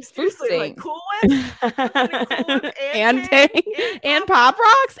 Seriously, like Cool Whip, and Tang and Pop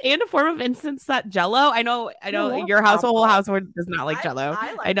Rocks and a form of instant set Jello. I know your household does not like Jello.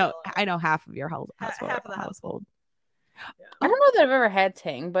 I know half of your household. Half of the household. Yeah. I don't know that I've ever had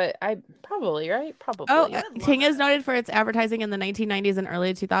Tang, but I probably, right? Probably. Oh, Tang is noted for its advertising in the 1990s and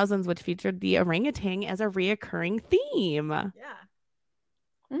early 2000s, which featured the orangutan as a reoccurring theme. Yeah.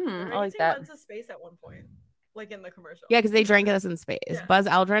 I like that. Went to space at one point, like in the commercial. Yeah, because they drank this in space. Yeah. Buzz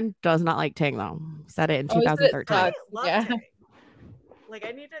Aldrin does not like Tang, though. Said it in 2013. I love Tang. Like,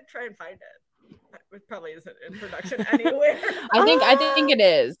 I need to try and find it. It probably isn't in production anywhere. I think it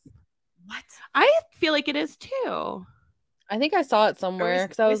is. What? I feel like it is too. I think I saw it somewhere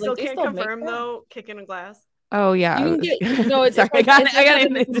because I was like, can't confirm though. Kick in a glass. Oh yeah. You can get, no, it's sorry. I got it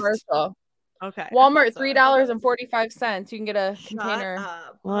in the commercial. Okay. Walmart, $3.45. You can get a container.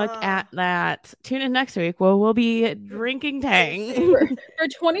 Look at that. Tune in next week. Well, we'll be drinking Tang. For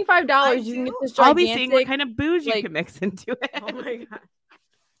 $25, you can get this gigantic. I'll be seeing what kind of booze you can mix into it. Oh my God.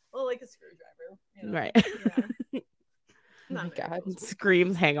 Well, like a screwdriver. Right. Yeah. Not my very God. close.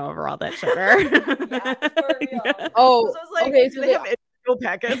 Screams hangover, all that sugar. Yeah, for real. Oh, So I was like, okay. do So they they, have individual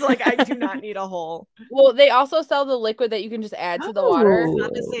packets? Like, I do not need a whole. well, they also sell the liquid that you can just add to the water. It's Oh.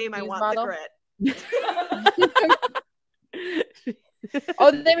 not the same. I Use want bottle? the grit.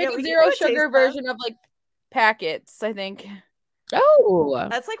 Oh, they make Yeah, a we can zero do a taste sugar test. version of like packets, I think. Oh.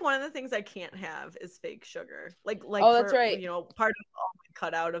 That's like one of the things I can't have is fake sugar. Like Oh, that's for, right. you know, part of all my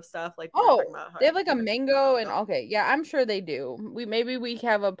cutout of stuff. Like we were Oh, talking about how they have like a everything- mango and okay, yeah, I'm sure they do. Maybe we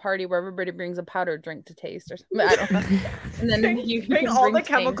have a party where everybody brings a powdered drink to taste or something. I don't know. And then you bring can all bring the things.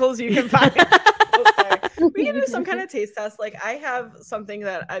 chemicals you can find. Oh, sorry. We can do some kind of taste test. Like I have something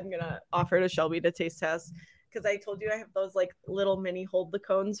that I'm gonna offer to Shelby to taste test because I told you I have those like little mini hold the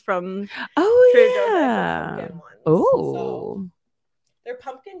cones from Oh Trader Joe's. I have the yeah. pumpkin ones. Oh. So they're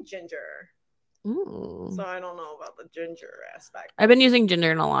pumpkin ginger. Ooh. So I don't know about the ginger aspect. I've been using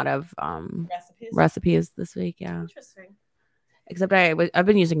ginger in a lot of Recipes. recipes this week. Yeah. Interesting. Except I've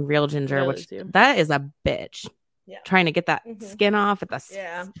been using real ginger, Really which too. that is a bitch. Yeah. Trying to get that Mhm. skin off at the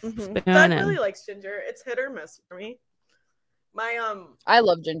Yeah. spoon. Doug and- really likes ginger. It's hit or miss for me. My I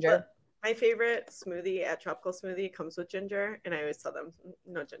love ginger. my favorite smoothie at Tropical Smoothie comes with ginger, and I always tell them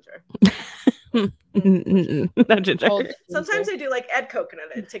no ginger. no ginger. Hold Sometimes I do like add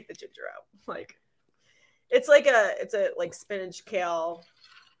coconut and take the ginger out. Like it's a like spinach, kale,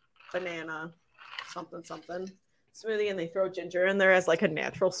 banana, something smoothie, and they throw ginger in there as like a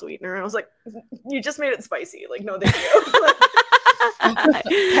natural sweetener. I was like, you just made it spicy. Like no, thank you.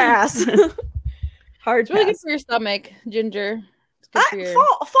 Pass. Hard It's really good pass. for your stomach, ginger. It's good for your...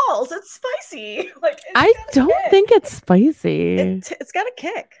 Falls. It's spicy. Like it's I got a don't kick. think it's spicy. It's got a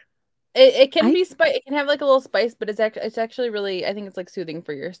kick. It can I- be spice. It can have like a little spice, but it's actually really, I think it's like soothing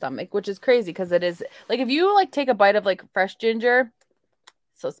for your stomach, which is crazy because it is like if you like take a bite of like fresh ginger,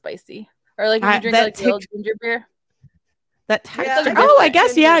 it's so spicy. Or like if you drink that like real takes- ginger beer. That Yeah, texture. I Oh, like I guess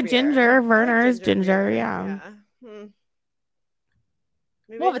ginger yeah, beer. ginger, I like Verner's ginger, beer. yeah. Hmm.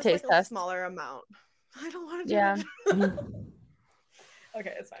 Maybe We'll have a just, taste like, test. Smaller amount. I don't want to do Yeah. it.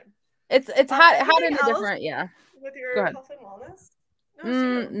 Okay, it's fine. It's hot anything and else? different, yeah. With Go your ahead. health and wellness? No,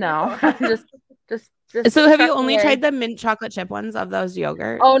 it's you. No, go. just. So have you chuck only away. tried the mint chocolate chip ones of those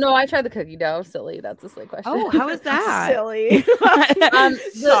yogurts? Oh no, I tried the cookie dough. Silly, that's a silly question. Oh, how is that? Silly.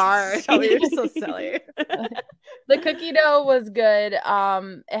 Sorry. Shelby, you're so silly. The cookie dough was good.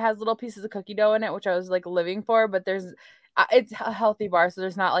 It has little pieces of cookie dough in it, which I was like living for. But there's, it's a healthy bar, so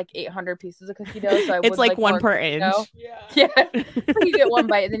there's not like 800 pieces of cookie dough. So I It's would like like one more per cookie inch. dough. Yeah. Yeah, so you get one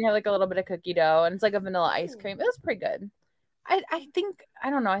bite, and then you have like a little bit of cookie dough, and it's like a vanilla ice cream. It was pretty good. I think I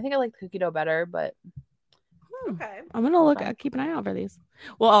don't know. I think I like cookie dough better, but Okay. I'm gonna Fine. keep an eye out for these.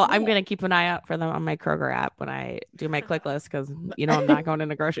 Well, I'm Yeah. gonna keep an eye out for them on my Kroger app when I do my click list because I'm not going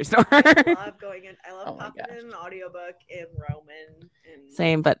in a grocery store. I love going in. I love Oh my popping gosh. in an audiobook in Roman. And...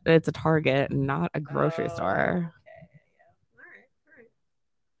 Same, but it's a Target, not a grocery store. Okay. Yeah. All right.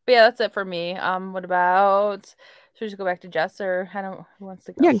 but yeah, that's it for me. What about? Should we just go back to Jess, or I don't? Who wants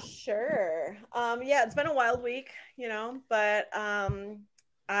to go? Yeah. Sure. Yeah, it's been a wild week, but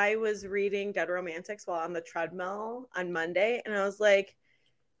I was reading Dead Romantics while on the treadmill on Monday, and I was like,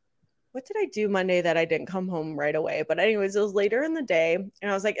 what did I do Monday that I didn't come home right away? But anyways, it was later in the day, and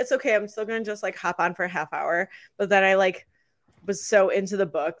I was like, it's okay. I'm still gonna just like hop on for a half hour. But then I like was so into the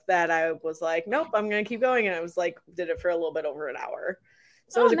book that I was like, nope, I'm gonna keep going. And I was like, did it for a little bit over an hour.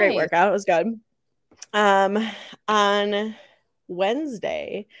 So it was a great nice. workout. It was good. On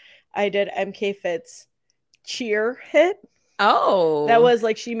Wednesday, I did MK Fit's cheer hit. Oh, That was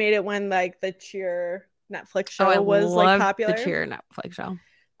like she made it when like the cheer Netflix show I was like loved popular. The Cheer Netflix show.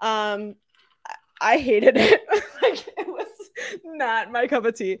 I hated it. Like it was not my cup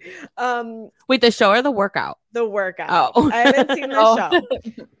of tea. Wait, the show or the workout? The workout. Oh. I haven't seen the Oh.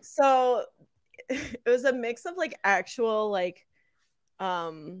 show. So it was a mix of like actual like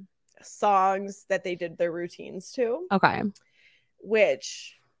songs that they did their routines to, Okay.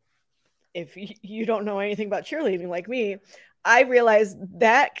 which if you don't know anything about cheerleading like me, I realized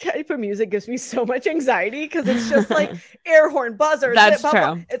that type of music gives me so much anxiety because it's just like air horn buzzers. That's bum,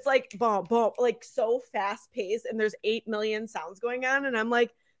 bum. true. It's like boom, boom, like so fast paced, and there's 8 million sounds going on, and I'm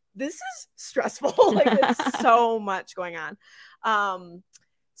like, this is stressful. Like it's so much going on.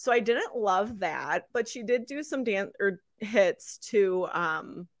 So I didn't love that, but she did do some dance or hits to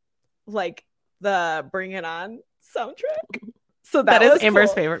like the Bring It On soundtrack. So That is was Amber's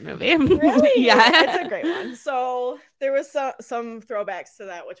cool. favorite movie. Really? Yeah. It's a great one. So there was some throwbacks to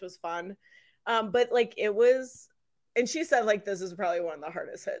that, which was fun. But like it was and she said like this is probably one of the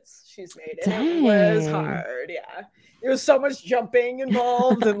hardest hits she's made. And it was Dang. hard. Yeah. There was so much jumping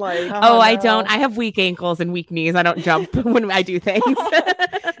involved and like Oh, I no. don't. I have weak ankles and weak knees. I don't jump when I do things.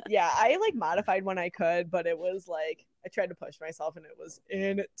 yeah, I like modified when I could, but it was like I tried to push myself and it was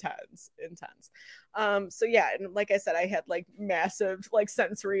intense. So yeah, and like I said, I had like massive like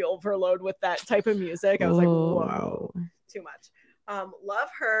sensory overload with that type of music. I was like, whoa, too much. Love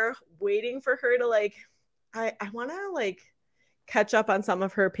her. Waiting for her to like I want to like catch up on some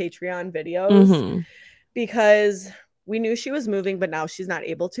of her Patreon videos because we knew she was moving, but now she's not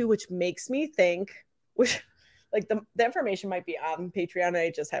able to, which makes me think, which like the information might be on Patreon and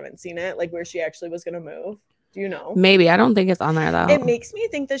I just haven't seen it, like where she actually was going to move. Do you know? Maybe. I don't think it's on there though. It makes me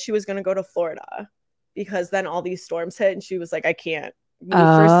think that she was going to go to Florida because then all these storms hit and she was like, I can't move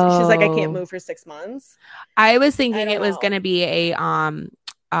she's like, I can't move for 6 months. I was thinking it was know. going to be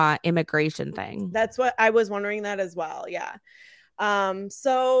a immigration thing. That's what I was wondering that as well. Yeah.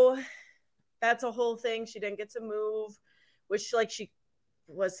 So that's a whole thing. She didn't get to move, which like she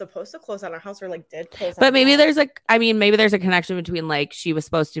was supposed to close on her house or like did close. But maybe there's maybe there's a connection between like she was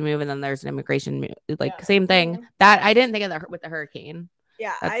supposed to move and then there's an immigration like same thing. That I didn't think of that with the hurricane.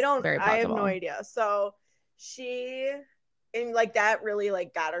 Yeah, That's I have no idea. So she and like that really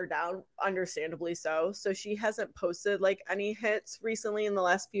like got her down, understandably so. So she hasn't posted like any hits recently in the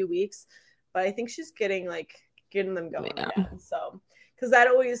last few weeks, but I think she's getting them going again. So because that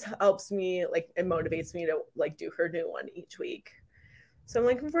always helps me, like it motivates me to like do her new one each week. So I'm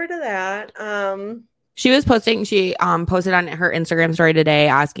looking forward to that. She was posting, she posted on her Instagram story today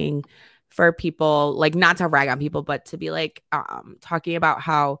asking for people, like not to rag on people, but to be like talking about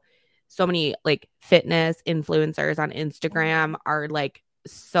how so many like fitness influencers on Instagram are like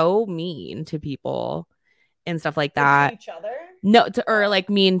so mean to people and stuff like that. To each other? No, or like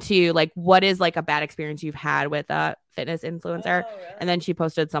mean to like what is like a bad experience you've had with a fitness influencer. Oh, really? And then she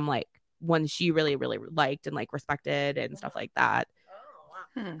posted some like one she really, really liked and like respected and stuff like that.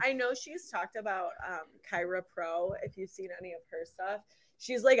 Oh, wow. I know she's talked about Kyra Pro, if you've seen any of her stuff.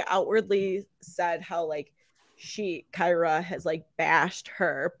 She's like outwardly said how like Kyra has like bashed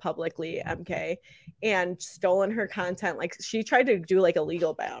her publicly, MK, and stolen her content. Like she tried to do like a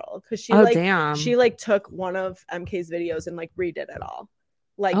legal battle because she like took one of MK's videos and like redid it all,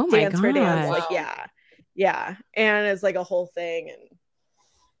 like dance for dance. Wow. Like yeah, and it's like a whole thing. And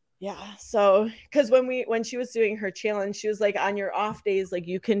yeah, so because when she was doing her challenge, she was like, on your off days, like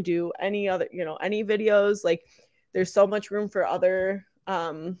you can do any other, any videos. Like there's so much room for other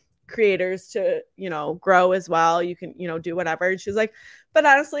creators to grow as well. You can do whatever. And she's like, but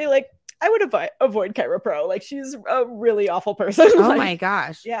honestly, like I would avoid Kyra Pro. Like she's a really awful person. Oh like, my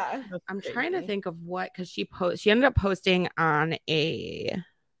gosh. Yeah, I'm trying to think of what, because she ended up posting on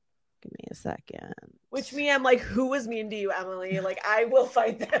give me a second. Which I'm like, who was mean to you, Emily? Like, I will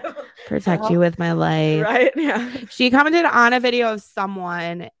fight them. Protect you with my life. Right? Yeah. She commented on a video of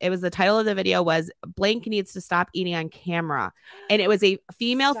someone. It was, the title of the video was "Blank needs to stop eating on camera." And it was a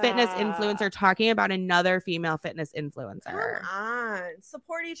female fitness influencer talking about another female fitness influencer. Come on.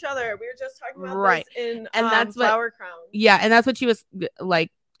 Support each other. We were just talking about right. this in and that's Flower Crown. Yeah. And that's what she was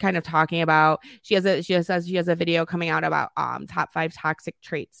like kind of talking about. She says she has a video coming out about top 5 toxic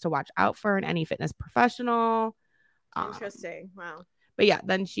traits to watch out for in any fitness professional. Interesting. Wow. But yeah,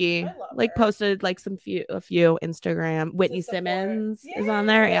 then she like posted like a few Instagram. Whitney Simmons is on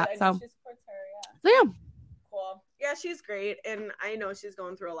there. Yeah. So she supports her, so yeah. Cool. Yeah, she's great. And I know she's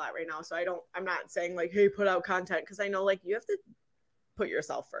going through a lot right now. So I'm not saying like, hey, put out content, because I know like you have to put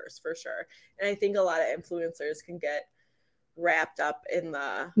yourself first for sure. And I think a lot of influencers can get wrapped up in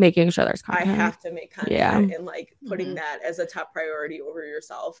the making sure there's content. I have to make content and like putting that as a top priority over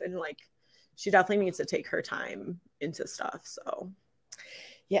yourself. And like she definitely needs to take her time into stuff. So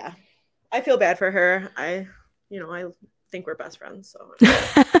yeah, I feel bad for her. I think we're best friends. So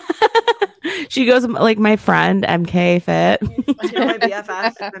she goes like my friend MK Fit. My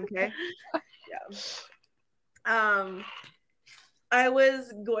BFF MK. Yeah. I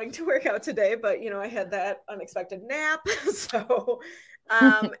was going to work out today, but I had that unexpected nap. So,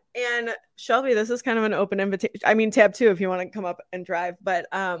 and Shelby, this is kind of an open invitation. I mean, tab 2 if you want to come up and drive. But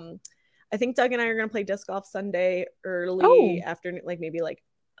I think Doug and I are going to play disc golf Sunday early afternoon, like maybe like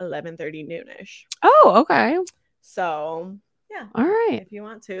 11:30 noonish. Oh, okay. So yeah, all right. If you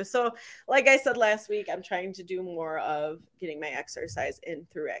want to. So, like I said last week, I'm trying to do more of getting my exercise in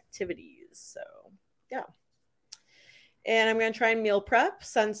through activities. So yeah. And I'm going to try and meal prep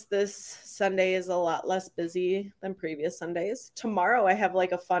since this Sunday is a lot less busy than previous Sundays. Tomorrow I have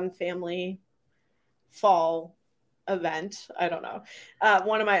like a fun family fall event. I don't know.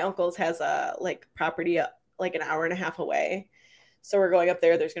 One of my uncles has a like property like an hour and a half away. So we're going up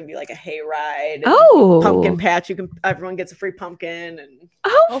there. There's going to be like a hay ride. Pumpkin patch. Everyone gets a free pumpkin, and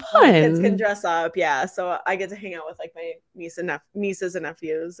kids can dress up. Yeah. So I get to hang out with like my nieces and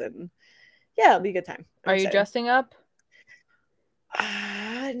nephews, and yeah, it'll be a good time. Are you dressing up?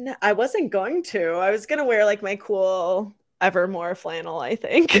 No, I wasn't going to. I was going to wear like my cool Evermore flannel, I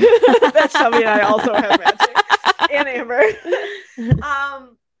think. That Shelby and I also have matching. And Amber.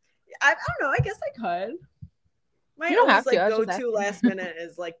 I don't know. I guess I could. My You don't have to. like I was just go-to asking. last minute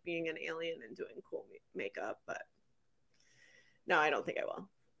is like being an alien and doing cool makeup, but no, I don't think I will.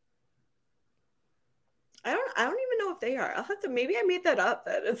 I don't even know if they are. I'll have to. Maybe I made that up.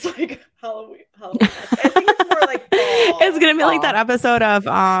 That it's like Halloween. I think it's more like fall. It's gonna be like that episode of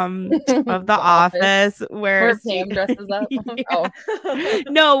The Office where Pam dresses up. Yeah. Oh,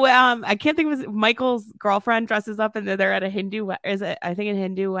 No, I can't think of his Michael's girlfriend dresses up and they're at a Hindu I think a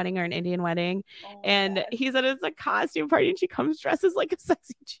Hindu wedding or an Indian wedding, and he said it's a costume party and she comes dressed as like a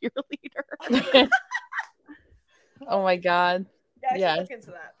sexy cheerleader. oh my god. Yeah, I should look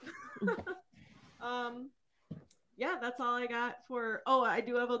into that. Yeah, that's all I got for. Oh, I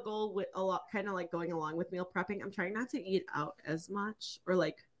do have a goal with a lot, kind of like going along with meal prepping. I'm trying not to eat out as much, or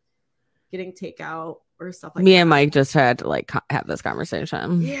like getting takeout or stuff like that. Me and Mike just had to like have this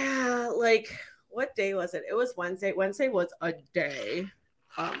conversation. Yeah, like what day was it? It was Wednesday. Wednesday was a day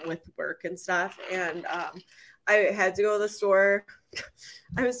with work and stuff, and I had to go to the store.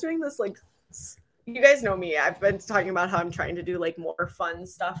 I was doing this like. You guys know me. I've been talking about how I'm trying to do like more fun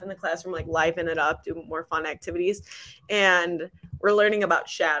stuff in the classroom, like liven it up, do more fun activities. And we're learning about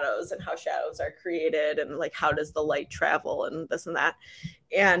shadows and how shadows are created and like how does the light travel and this and that.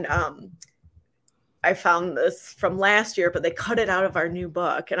 And I found this from last year, but they cut it out of our new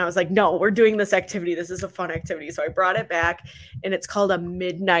book. And I was like, no, we're doing this activity. This is a fun activity. So I brought it back, and it's called a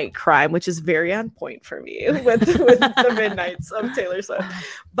midnight crime, which is very on point for me with the Midnights of Taylor Swift.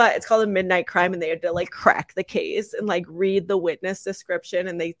 But it's called a midnight crime, and they had to like crack the case and like read the witness description.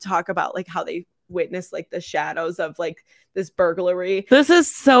 And they talk about like how they witnessed like the shadows of like this burglary. This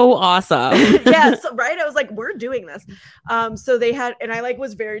is so awesome. Yeah, so, right? I was like, we're doing this. So they had, and I like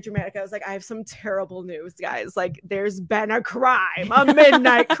was very dramatic. I was like, I have some terrible news, guys. Like, there's been a crime, a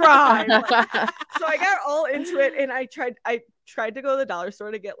midnight crime. Like, so I got all into it, and I tried to go to the dollar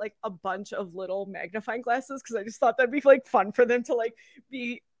store to get like a bunch of little magnifying glasses because I just thought that'd be like fun for them to like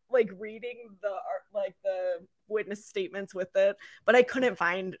be like reading the art, like the witness statements with it, but I couldn't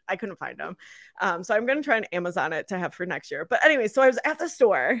find them. So I'm gonna try and Amazon it to have for next year. But anyway, so I was at the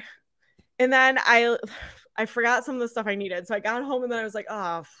store, and then I forgot some of the stuff I needed. So I got home, and then I was like,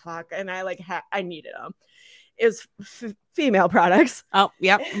 oh fuck, and I like I needed them. It was female products. Oh,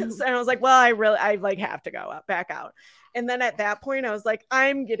 yep. So I was like, well, I like have to go back out. And then at that point, I was like,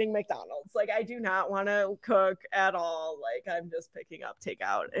 I'm getting McDonald's. Like, I do not want to cook at all. Like, I'm just picking up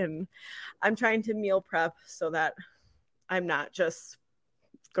takeout. And I'm trying to meal prep so that I'm not just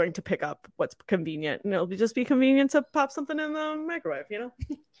going to pick up what's convenient. And it'll just be convenient to pop something in the microwave, you know?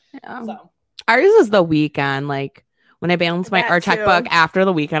 Yeah. So Ours is the weekend. Like, when I balance our checkbook too. after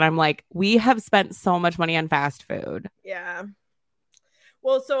the weekend, I'm like, we have spent so much money on fast food. Yeah.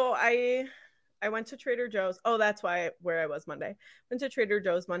 Well, so I went to Trader Joe's. Oh, that's where I was Monday. Went to Trader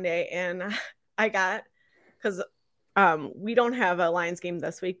Joe's Monday, and I got, because we don't have a Lions game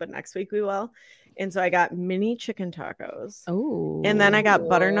this week, but next week we will. And so I got mini chicken tacos. Oh. And then I got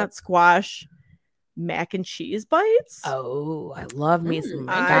butternut squash mac and cheese bites. Oh, I love me some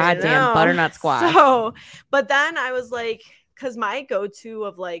I goddamn know. butternut squash. So, but then I was like, because my go-to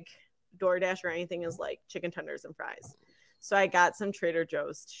of like DoorDash or anything is like chicken tenders and fries. So I got some Trader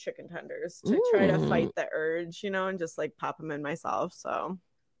Joe's chicken tenders to try to fight the urge, you know, and just like pop them in myself. So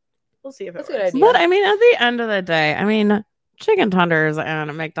we'll see if That's it a good works. idea. But I mean, at the end of the day, I mean, chicken tenders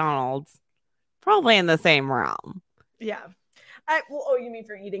and McDonald's probably in the same realm. Yeah. Oh, you mean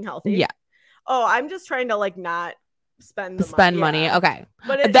for eating healthy? Yeah. Oh, I'm just trying to like not spend money. Yeah. Okay.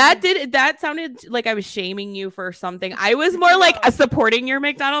 But that sounded like I was shaming you for something. I was more like supporting your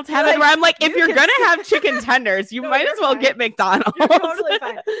McDonald's habit, where I'm like, if you're gonna have chicken tenders, you might as well get McDonald's. You're totally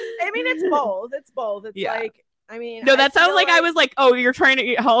fine. I mean, it's both. It's Yeah. like, I mean, No, that sounds like I like was like, oh, you're trying to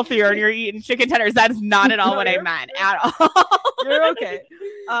eat healthier and you're eating chicken tenders. That is not at all No, what I you're meant fine. at all. You're okay.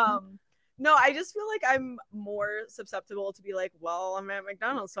 No, I just feel like I'm more susceptible to be like, well, I'm at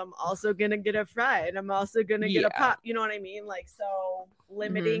McDonald's, so I'm also gonna get a fried. I'm also gonna get a pop. You know what I mean? Like, so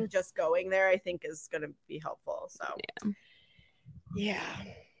limiting just going there, I think, is gonna be helpful. So yeah.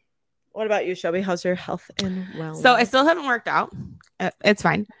 What about you, Shelby? How's your health and wellness? So I still haven't worked out. It's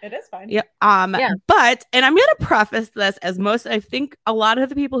fine. It is fine. Yep. Yeah. But, and I'm gonna preface this as I think a lot of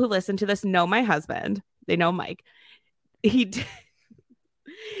the people who listen to this know my husband. They know Mike. He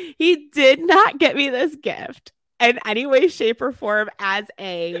did not get me this gift in any way, shape, or form as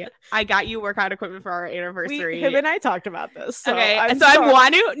I got you workout equipment for our anniversary. Him and I talked about this. So okay, I'm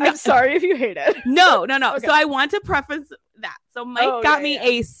I'm sorry if you hate it. No. Okay. So I want to preface that. So Mike got me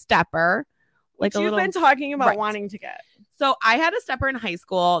a stepper. Which you've been talking about wanting to get. So I had a stepper in high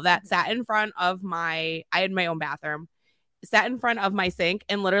school that sat in front of I had my own bathroom, sat in front of my sink,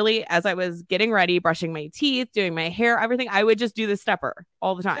 and literally as I was getting ready, brushing my teeth, doing my hair, everything, I would just do the stepper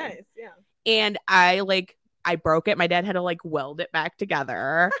all the time. Nice, yeah. And I broke it. My dad had to weld it back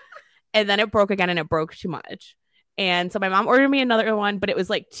together. And then it broke again, and it broke too much. And so my mom ordered me another one, but it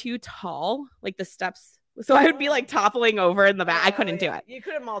was too tall, the steps. So I would be toppling over in the back. I couldn't do it. You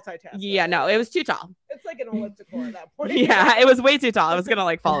couldn't multitask. Yeah, no, it was too tall. It's like an elliptical at that point. Yeah, it was way too tall. I was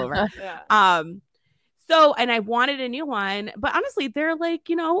gonna fall over. Yeah. So, and I wanted a new one, but honestly, they're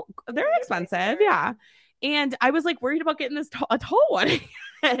they're expensive. Yeah. And I was worried about getting a tall one.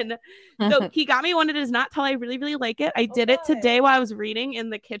 And so he got me one. It is not tall. I really, really like it. I did it today while I was reading in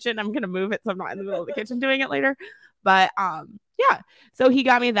the kitchen. I'm going to move it so I'm not in the middle of the kitchen doing it later. But yeah. So he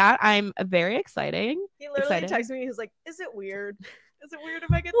got me that. I'm very excited. He literally texted me. He's like, is it weird? Is it weird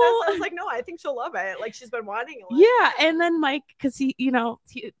if I get this? I was like, no, I think she'll love it. She's been wanting it. Yeah. And then Mike, because he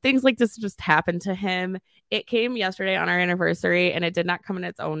things like this just happened to him. It came yesterday on our anniversary, and it did not come in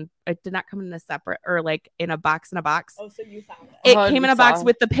its own. It did not come in a separate or in a box. Oh, so you found it. It came in a box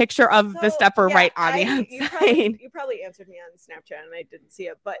with the picture of the stepper right on the outside. You probably answered me on Snapchat, and I didn't see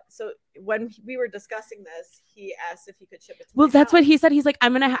it. But so when we were discussing this, he asked if he could ship it to me. That's what he said. He's like,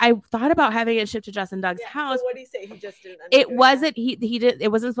 I thought about having it shipped to Justin Doug's house. So what did he say? He just didn't. It wasn't. He did. It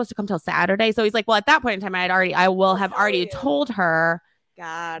wasn't supposed to come till Saturday. So he's like, well, at that point in time, I will have already told her.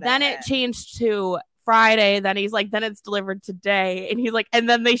 Got it. Then it changed to Friday. Then he's like, then it's delivered today. And he's like, and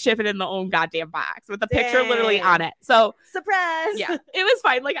then they ship it in the own goddamn box with the picture literally on it. So surprise. Yeah, it was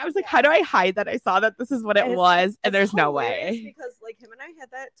fine. I was like, how do I hide that I saw that this is what it was? And there's no way. Because him and I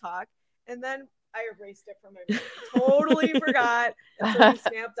had that talk, and then I erased it from my memory. Totally forgot. And so he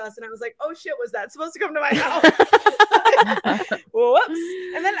snapped us, and I was like, oh shit, was that supposed to come to my house? Whoops.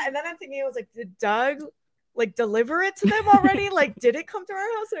 And then I'm thinking, I was like, did Doug deliver it to them already? Did it come to our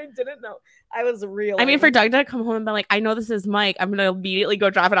house? And I didn't know. I was real. I mean, for Doug to come home and be like, I know this is Mike, I'm gonna immediately go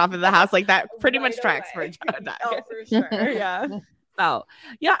drop it off at the house. That pretty much tracks for Doug. Oh, for sure. Yeah. So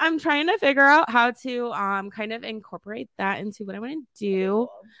yeah, I'm trying to figure out how to kind of incorporate that into what I want to do.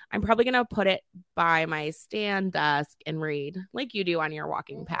 Cool. I'm probably gonna put it by my stand desk and read like you do on your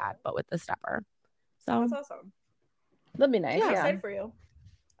walking pad, but with the stepper. So that's awesome. That'd be nice. Yeah, I'm excited for you.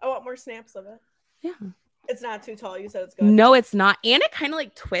 I want more snaps of it. Yeah. It's not too tall. You said it's good. No, it's not. And it kind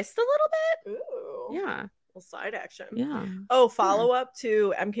of twists a little bit. Ooh. Yeah. Little side action. Yeah. Oh, follow up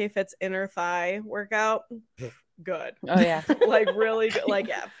to MK Fit's inner thigh workout. Good. Oh yeah. Really good.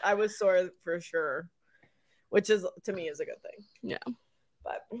 Yeah, I was sore for sure, which is to me is a good thing. Yeah.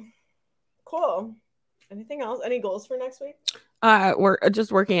 But cool. Anything else? Any goals for next week? We're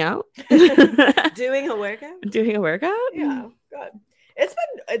just working out. Doing a workout? Doing a workout? Yeah. Good.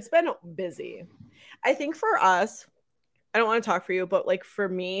 It's been busy. I think for us, I don't want to talk for you, but for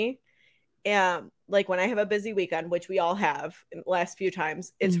me, when I have a busy weekend, which we all have in the last few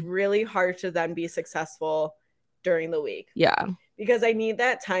times, it's really hard to then be successful during the week. Yeah. Because I need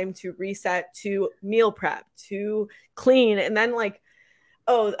that time to reset, to meal prep, to clean. And then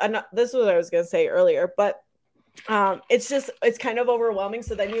this is what I was going to say earlier, but it's kind of overwhelming.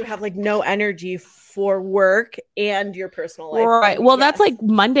 So then you have no energy for work and your personal life. Right. Well, that's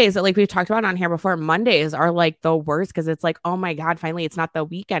Mondays that we've talked about on here before. Mondays are the worst because it's oh my God, finally it's not the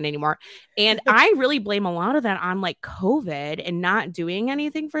weekend anymore. And I really blame a lot of that on COVID and not doing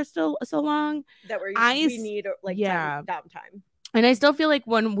anything for so long. That we need downtime. And I still feel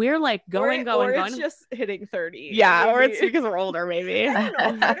when we're going, it's just hitting 30. Yeah, maybe. Or it's because we're older, maybe. I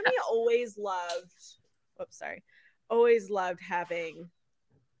don't know. Part of me always loved having,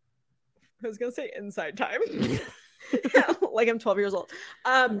 I was gonna say inside time. I'm 12 years old.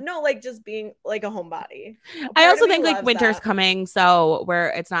 No, just being a homebody. I also think winter's coming, so where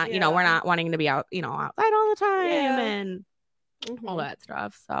it's not, we're not wanting to be out, outside all the time and all that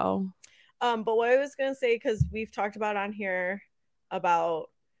stuff. So, but what I was gonna say, because we've talked about on here about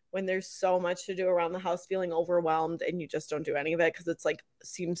when there's so much to do around the house, feeling overwhelmed and you just don't do any of it because it's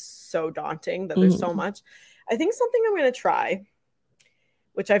seems so daunting that there's so much. I think something I'm going to try,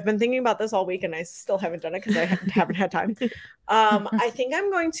 which I've been thinking about this all week and I still haven't done it because I haven't had time. I think I'm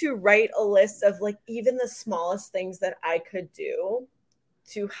going to write a list of even the smallest things that I could do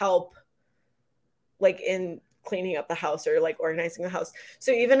to help in cleaning up the house or like organizing the house.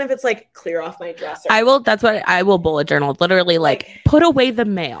 So even if it's like clear off my dresser, That's what I will bullet journal. Literally, like put away the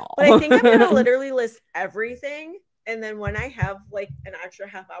mail. But I think I'm gonna literally list everything, and then when I have like an extra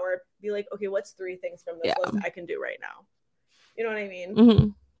half hour, be like, okay, what's 3 things from this list I can do right now? You know what I mean? Mm-hmm.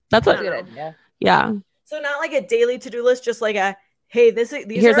 That's what. Good idea. Yeah. So not like a daily to-do list, just like a hey, these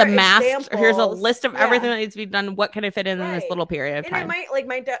here's are a master. examples. Here's a list of everything that needs to be done. What can I fit in this little period of time? And it might like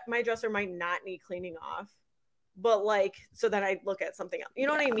my dresser might not need cleaning off, but like so then I look at something else. You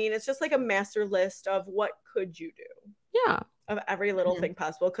know what I mean? It's just like a master list of what could you do. Yeah. Of every little thing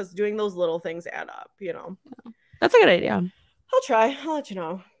possible, because doing those little things add up. You know. Yeah. That's a good idea. I'll try. I'll let you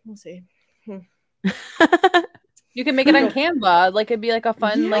know. We'll see. You can make it on Canva. Like it'd be like a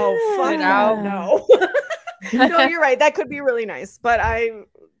fun No. No, you're right. That could be really nice, but I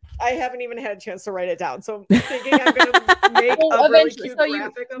haven't even had a chance to write it down. So I'm thinking I'm gonna make a really cute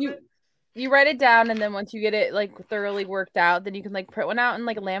graphic of it. You write it down, and then once you get it like thoroughly worked out, then you can like print one out and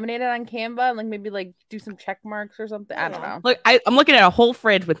like laminate it on Canva and like maybe like do some check marks or something. I don't know. Look, I'm looking at a whole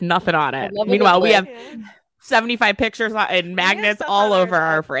fridge with nothing on it. Meanwhile, we have 75 pictures and magnets all over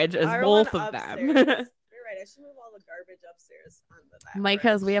our fridge, as both of them. You're right. I should move all the garbage upstairs onto that. Mike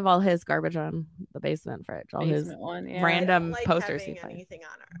has we have all his garbage on the basement fridge. All his random posters. Anything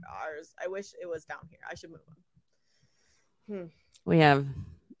on ours? I wish it was down here. I should move them. We have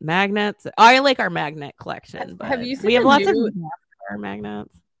magnets. I like our magnet collection. But have you seen we have lots of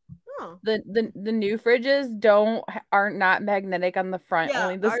magnets. Oh. The new fridges are not magnetic on the front,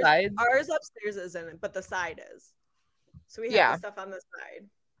 only the sides. Ours upstairs isn't, but the side is. So we have the stuff on the side.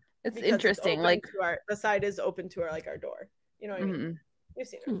 It's interesting. It's like the side is open to our door. You know what I mean? You've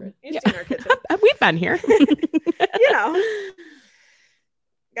seen our fridge. You've seen our kitchen. We've been here. You know.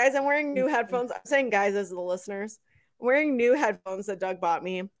 Guys, I'm wearing new headphones. I'm saying guys as the listeners. I'm wearing new headphones that Doug bought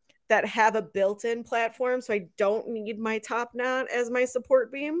me that have a built-in platform, so I don't need my top knot as my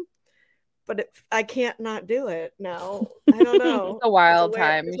support beam. But I can't not do it now. I don't know. It's a wild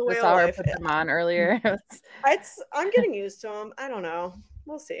time. You just saw her put them on earlier. I'm getting used to them. I don't know.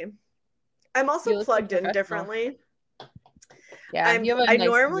 We'll see. I'm also plugged in differently. Yeah, you have a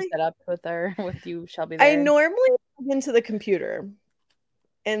nice setup with you, Shelby. There. I normally plug into the computer,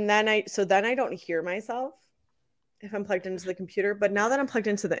 and then I don't hear myself if I'm plugged into the computer. But now that I'm plugged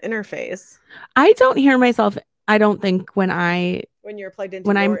into the interface, I don't hear myself. I don't think when you're plugged into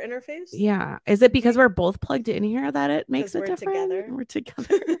your interface. Yeah, is it because we're both plugged in here that it makes it different? We're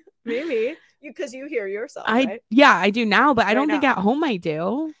together. Maybe because you hear yourself. Right? Yeah, I do now, but I don't think at home I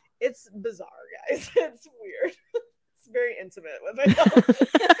do. It's bizarre, guys. It's weird. It's very intimate with myself.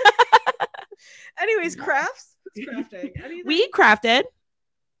 Anyways, crafts. Who's crafting? Anything? We crafted.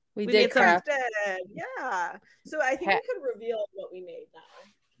 We did craft. Yeah. So I think we could reveal what we made now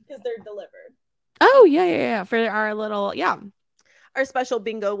because they're delivered. Oh yeah. For our little our special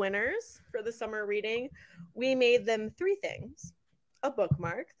bingo winners for the summer reading, we made them 3 things: a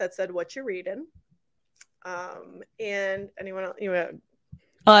bookmark that said what you're reading, and anyone else,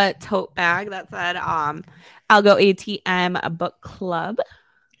 a tote bag that said I'll go ATM a book club.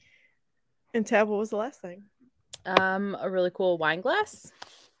 And Tab, what was the last thing? A really cool wine glass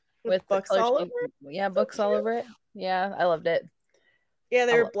with books all over it. Yeah, books all over it. Yeah, I loved it. Yeah,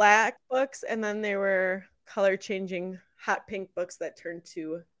 they were black books, and then they were color changing hot pink books that turn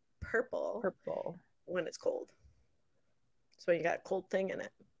to purple when it's cold. So you got a cold thing in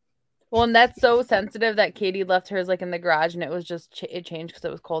it. Well, and that's so sensitive that Katie left hers like in the garage, and it was just it changed because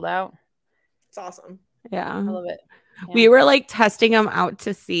it was cold out. It's awesome. Yeah, I love it. Yeah. We were like testing them out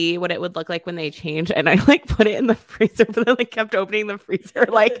to see what it would look like when they change, and I like put it in the freezer, but then like kept opening the freezer.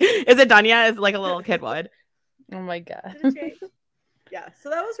 Like, is it done yet? As like a little kid would. Oh my god. Yeah, so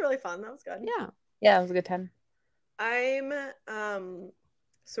that was really fun. That was good. Yeah, it was a good time.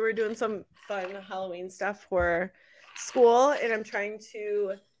 So we're doing some fun Halloween stuff for school, and I'm trying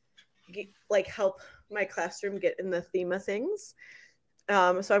to help my classroom get in the theme of things.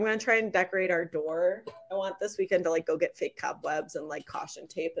 So I'm gonna try and decorate our door. I want this weekend to go get fake cobwebs and caution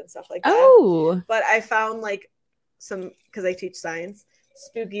tape and stuff like that. Oh, but I found some, because I teach science,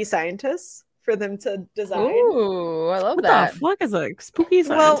 spooky scientists for them to design. Ooh, I love that. What the fuck is a spooky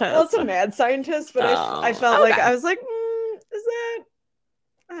scientist? Well, it's a mad scientist, but I felt I was like, is that,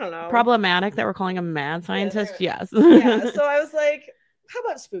 I don't know, problematic that we're calling a mad scientist? Yes. Yeah. So I was like, how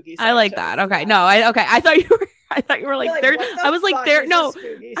about spooky scientist? I like that. Okay. No, I thought you were like there. I was like there. No,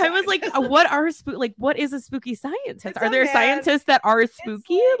 I was like, what are what is a spooky scientist? Are there scientists that are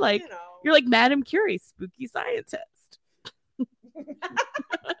spooky? You're like Madame Curie, spooky scientist.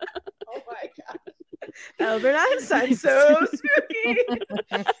 Oh my god, Albert Einstein, so spooky.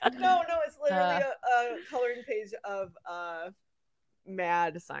 No, it's literally coloring page of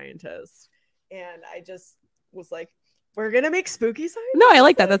mad scientist, and I just was like, we're gonna make spooky science. No, I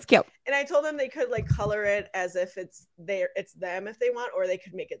like that. That's cute. And I told them they could like color it as if it's them if they want, or they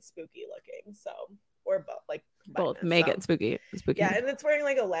could make it spooky looking. So, or both, like both make it spooky. Yeah, and it's wearing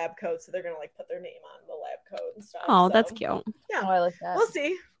like a lab coat, so they're gonna like put their name on the lab coat and stuff. Oh, so, that's cute. Yeah, I like that.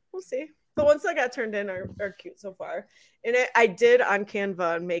 We'll see. The ones that got turned in are cute so far. And I did on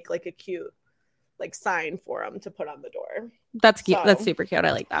Canva make like a cute like sign for them to put on the door. That's cute. That's super cute.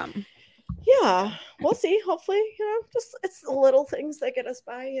 I like that. Yeah, we'll see. Hopefully, just it's the little things that get us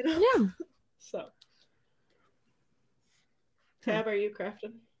by, Yeah. So, Tab, are you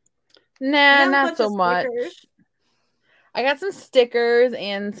crafting? Nah, not so much. I got some stickers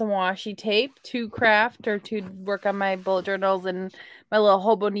and some washi tape to craft or to work on my bullet journals and my little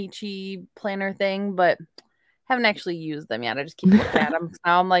Hobonichi planner thing, but haven't actually used them yet. I just keep looking at them.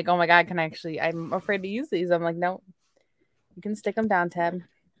 Now I'm like, oh my God, I'm afraid to use these. I'm like, no, you can stick them down, Tab.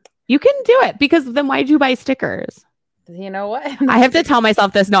 You can do it, because then why'd you buy stickers? You know what? I have to tell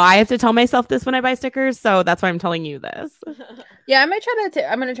myself this. No, I have to tell myself this when I buy stickers. So that's why I'm telling you this. Yeah, I'm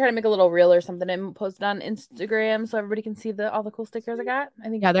gonna try to make a little reel or something and post it on Instagram so everybody can see all the cool stickers I got. I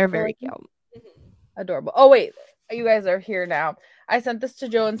think they're very cute. Adorable. Oh wait, you guys are here now. I sent this to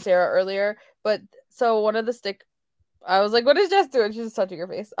Joe and Sarah earlier, but so one of the I was like, what is Jess doing? She's just touching her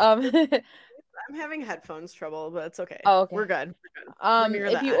face. I'm having headphones trouble, but it's okay. Oh, okay. We're good.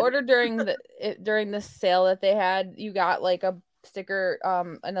 If you order during the sale that they had, you got like a sticker,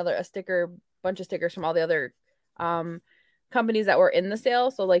 bunch of stickers from all the other companies that were in the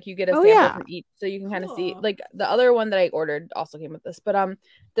sale. So like you get a sample from each, so you can kind of see. Like the other one that I ordered also came with this, but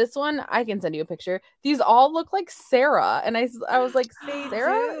this one I can send you a picture. These all look like Sarah, and I was like,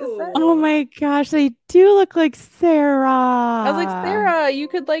 Sarah? Is that? Oh my gosh, they do look like Sarah. I was like, Sarah, you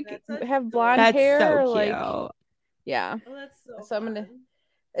could like have blonde hair. That's so like, cute. Yeah. Oh, that's so I'm gonna.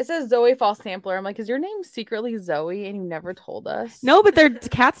 It says Zoe Fall Sampler. I'm like, is your name secretly Zoe and you never told us? No, but their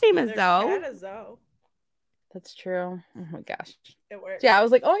cat's name is Zoe. Cat is Zoe. That's true. Oh my gosh. It works. Yeah, I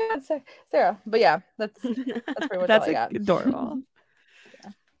was like, oh my God, Sarah. But yeah, that's pretty much all I got. Adorable.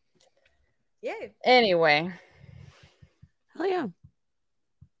 Yay. Anyway. Hell yeah.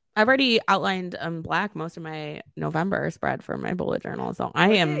 I've already outlined black most of my November spread for my bullet journal. So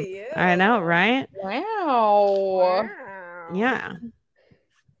I know, right? Wow. Yeah.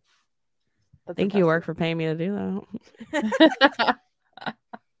 Thank you, work, for paying me to do that.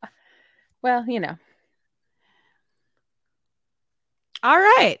 Well, All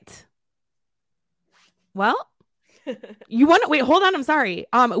right. Well, you want to wait? Hold on. I'm sorry.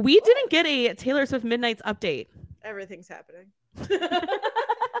 We didn't get a Taylor Swift Midnight's update. Everything's happening.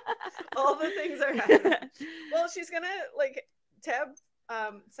 All the things are happening. Well, she's gonna Tab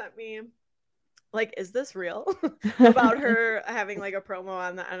sent me is this real? About her having a promo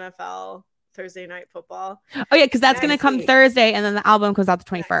on the NFL Thursday Night Football. Oh yeah, because that's gonna come Thursday, and then the album comes out the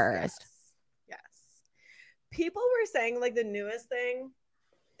 21st. Yes. People were saying the newest thing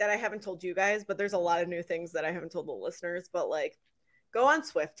that I haven't told you guys, but there's a lot of new things that I haven't told the listeners. But go on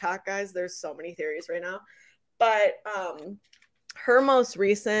Swift Talk, guys. There's so many theories right now. But her most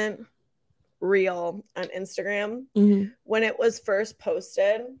recent reel on Instagram, when it was first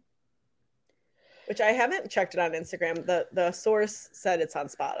posted, which I haven't checked it on Instagram, the source said it's on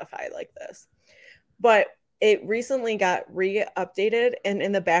Spotify like this, but it recently got re-updated, and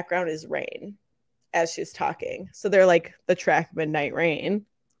in the background is rain as she's talking. So they're the track Midnight Rain,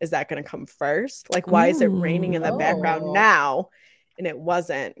 is that going to come first? Why is it raining in the background now and it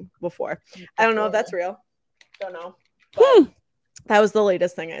wasn't before? I don't know if that's real. Don't know. But that was the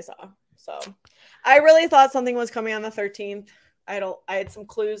latest thing I saw. So I really thought something was coming on the 13th. I had some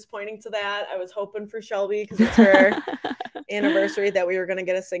clues pointing to that. I was hoping for Shelby because it's her anniversary that we were going to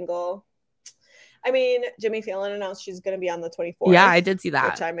get a single. I mean, Jimmy Fallon announced she's going to be on the 24th. Yeah, I did see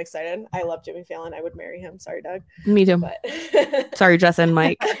that. Which I'm excited. I love Jimmy Fallon. I would marry him. Sorry, Doug. Me too. But... Sorry, Jess and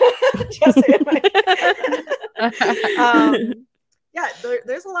Mike. Jesse and Mike. Yeah,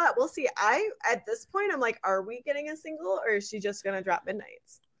 there's a lot. We'll see. At this point, I'm like, are we getting a single, or is she just going to drop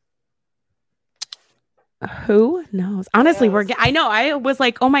Midnights? Who knows? Honestly, I know. I was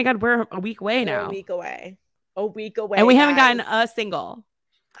like, oh my God, we're a week away now. A week away. And we haven't gotten a single.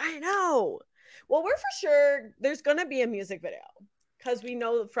 I know. Well, we're for sure there's going to be a music video, because we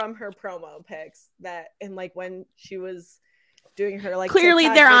know from her promo pics that when she was doing her clearly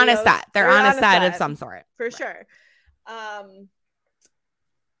TikTok they're videos, on a set. They're on a set of some sort. For sure.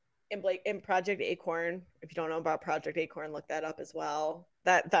 In Project Acorn, if you don't know about Project Acorn, look that up as well.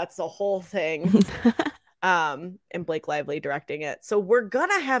 That's the whole thing. And Blake Lively directing it. So we're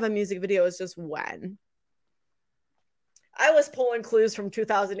gonna have a music video. It's just when. I was pulling clues from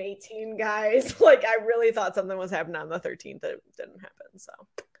 2018, guys. Like, I really thought something was happening on the 13th. It didn't happen. So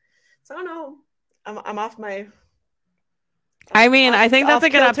I don't know. I'm off my. I mean, I think that's a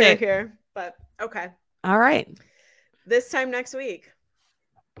good update here, but okay. All right. This time next week.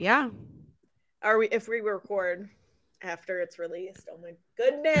 Yeah. If we record after it's released? Oh my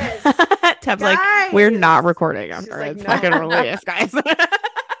goodness. Tab's like, we're not recording after it's fucking released, guys.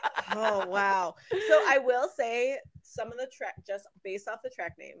 Oh wow. So I will say some of the track, just based off the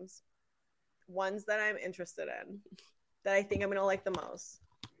track names, ones that I'm interested in, that I think I'm gonna like the most.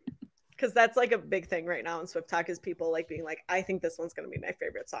 Because that's like a big thing right now in Swift Talk is people like being like, I think this one's gonna be my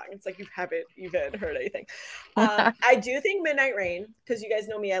favorite song. It's like you haven't even heard anything. I do think Midnight Rain, because you guys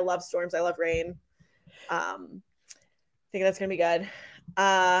know me, I love storms, I love rain. I think that's gonna be good.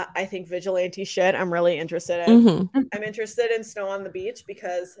 I think Vigilante Shit, I'm really interested in. Mm-hmm. I'm interested in Snow on the Beach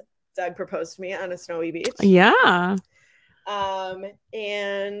because Doug proposed to me on a snowy beach. Yeah.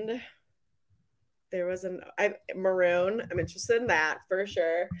 And there was Maroon. I'm interested in that for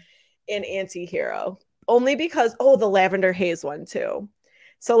sure. And Anti-Hero. Only because, the Lavender Haze one too.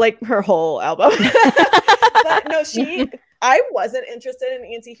 So like her whole album. But no, I wasn't interested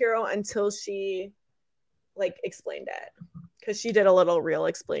in Anti-Hero until she like explained it. Because she did a little reel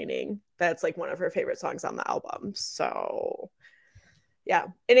explaining that's like one of her favorite songs on the album. So yeah.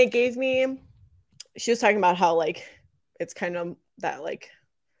 And it gave me, she was talking about how like it's kind of that like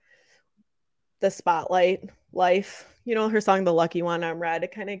the spotlight life, you know, her song The Lucky One on Red,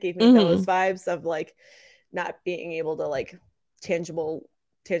 it kind of gave me those vibes of like not being able to like tangibly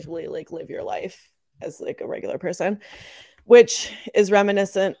like live your life as like a regular person, which is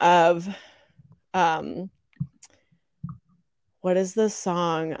reminiscent of what is the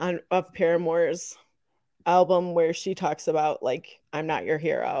song of Paramore's album where she talks about like I'm not your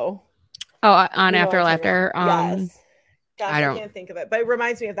hero? Oh, on After Laughter. Yes. Gosh, I can't think of it, but it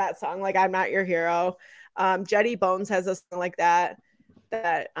reminds me of that song, like I'm not your hero. Jetty Bones has a song like that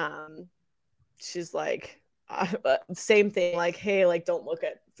she's like same thing, like, hey, like don't look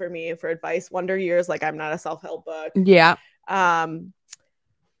for me for advice. Wonder Years, like I'm not a self-help book. Yeah.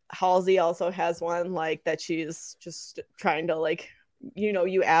 Halsey also has one like that she's just trying to like, you know,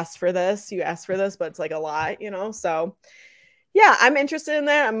 you asked for this, but it's like a lot, you know. So yeah, I'm interested in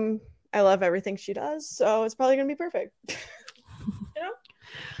that. I love everything she does, so it's probably gonna be perfect. You know?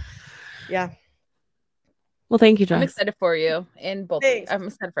 Yeah. Well, thank you, Jess. I'm excited for you and both. I'm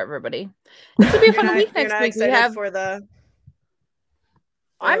excited for everybody. This will be a fun week next week. We have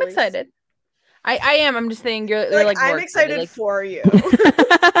I'm excited. I am. I'm just saying you're like I'm excited for you.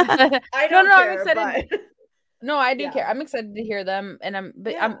 I don't know. I'm excited. But... No, I do care. I'm excited to hear them, and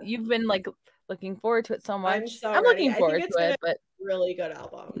you've been like looking forward to it so much. I'm looking forward to it, but really good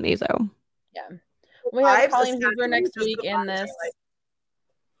album. Me so. Yeah. We have Colleen Hoover next week in this.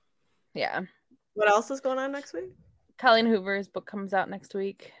 Yeah. What else is going on next week? Colleen Hoover's book comes out next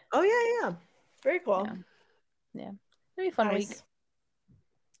week. Oh yeah. Very cool. Yeah. It'll be a fun week.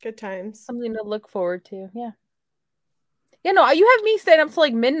 Good times. Something to look forward to. Yeah. Yeah, no, you have me staying up till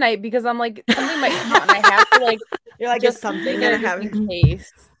like midnight because I'm like something might come out and I have to like. You're like just something gonna happen. In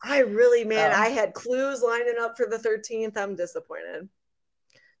case. I really, I had clues lining up for the 13th. I'm disappointed.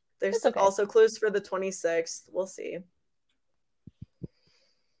 There's also clues for the 26th. We'll see.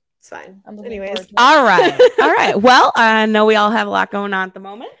 It's fine. Anyways. All right. Well, I know we all have a lot going on at the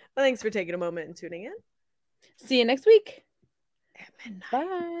moment. Well, thanks for taking a moment and tuning in. See you next week.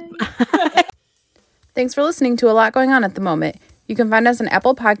 Bye. Thanks for listening to A Lot Going On at the Moment. You can find us on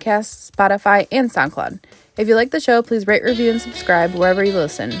Apple Podcasts, Spotify, and SoundCloud. If you like the show, please rate, review, and subscribe wherever you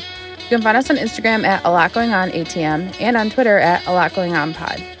listen. You can find us on Instagram at A Lot Going On ATM and on Twitter at A Lot Going On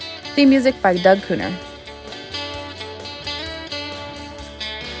Pod. Theme music by Doug Cooner.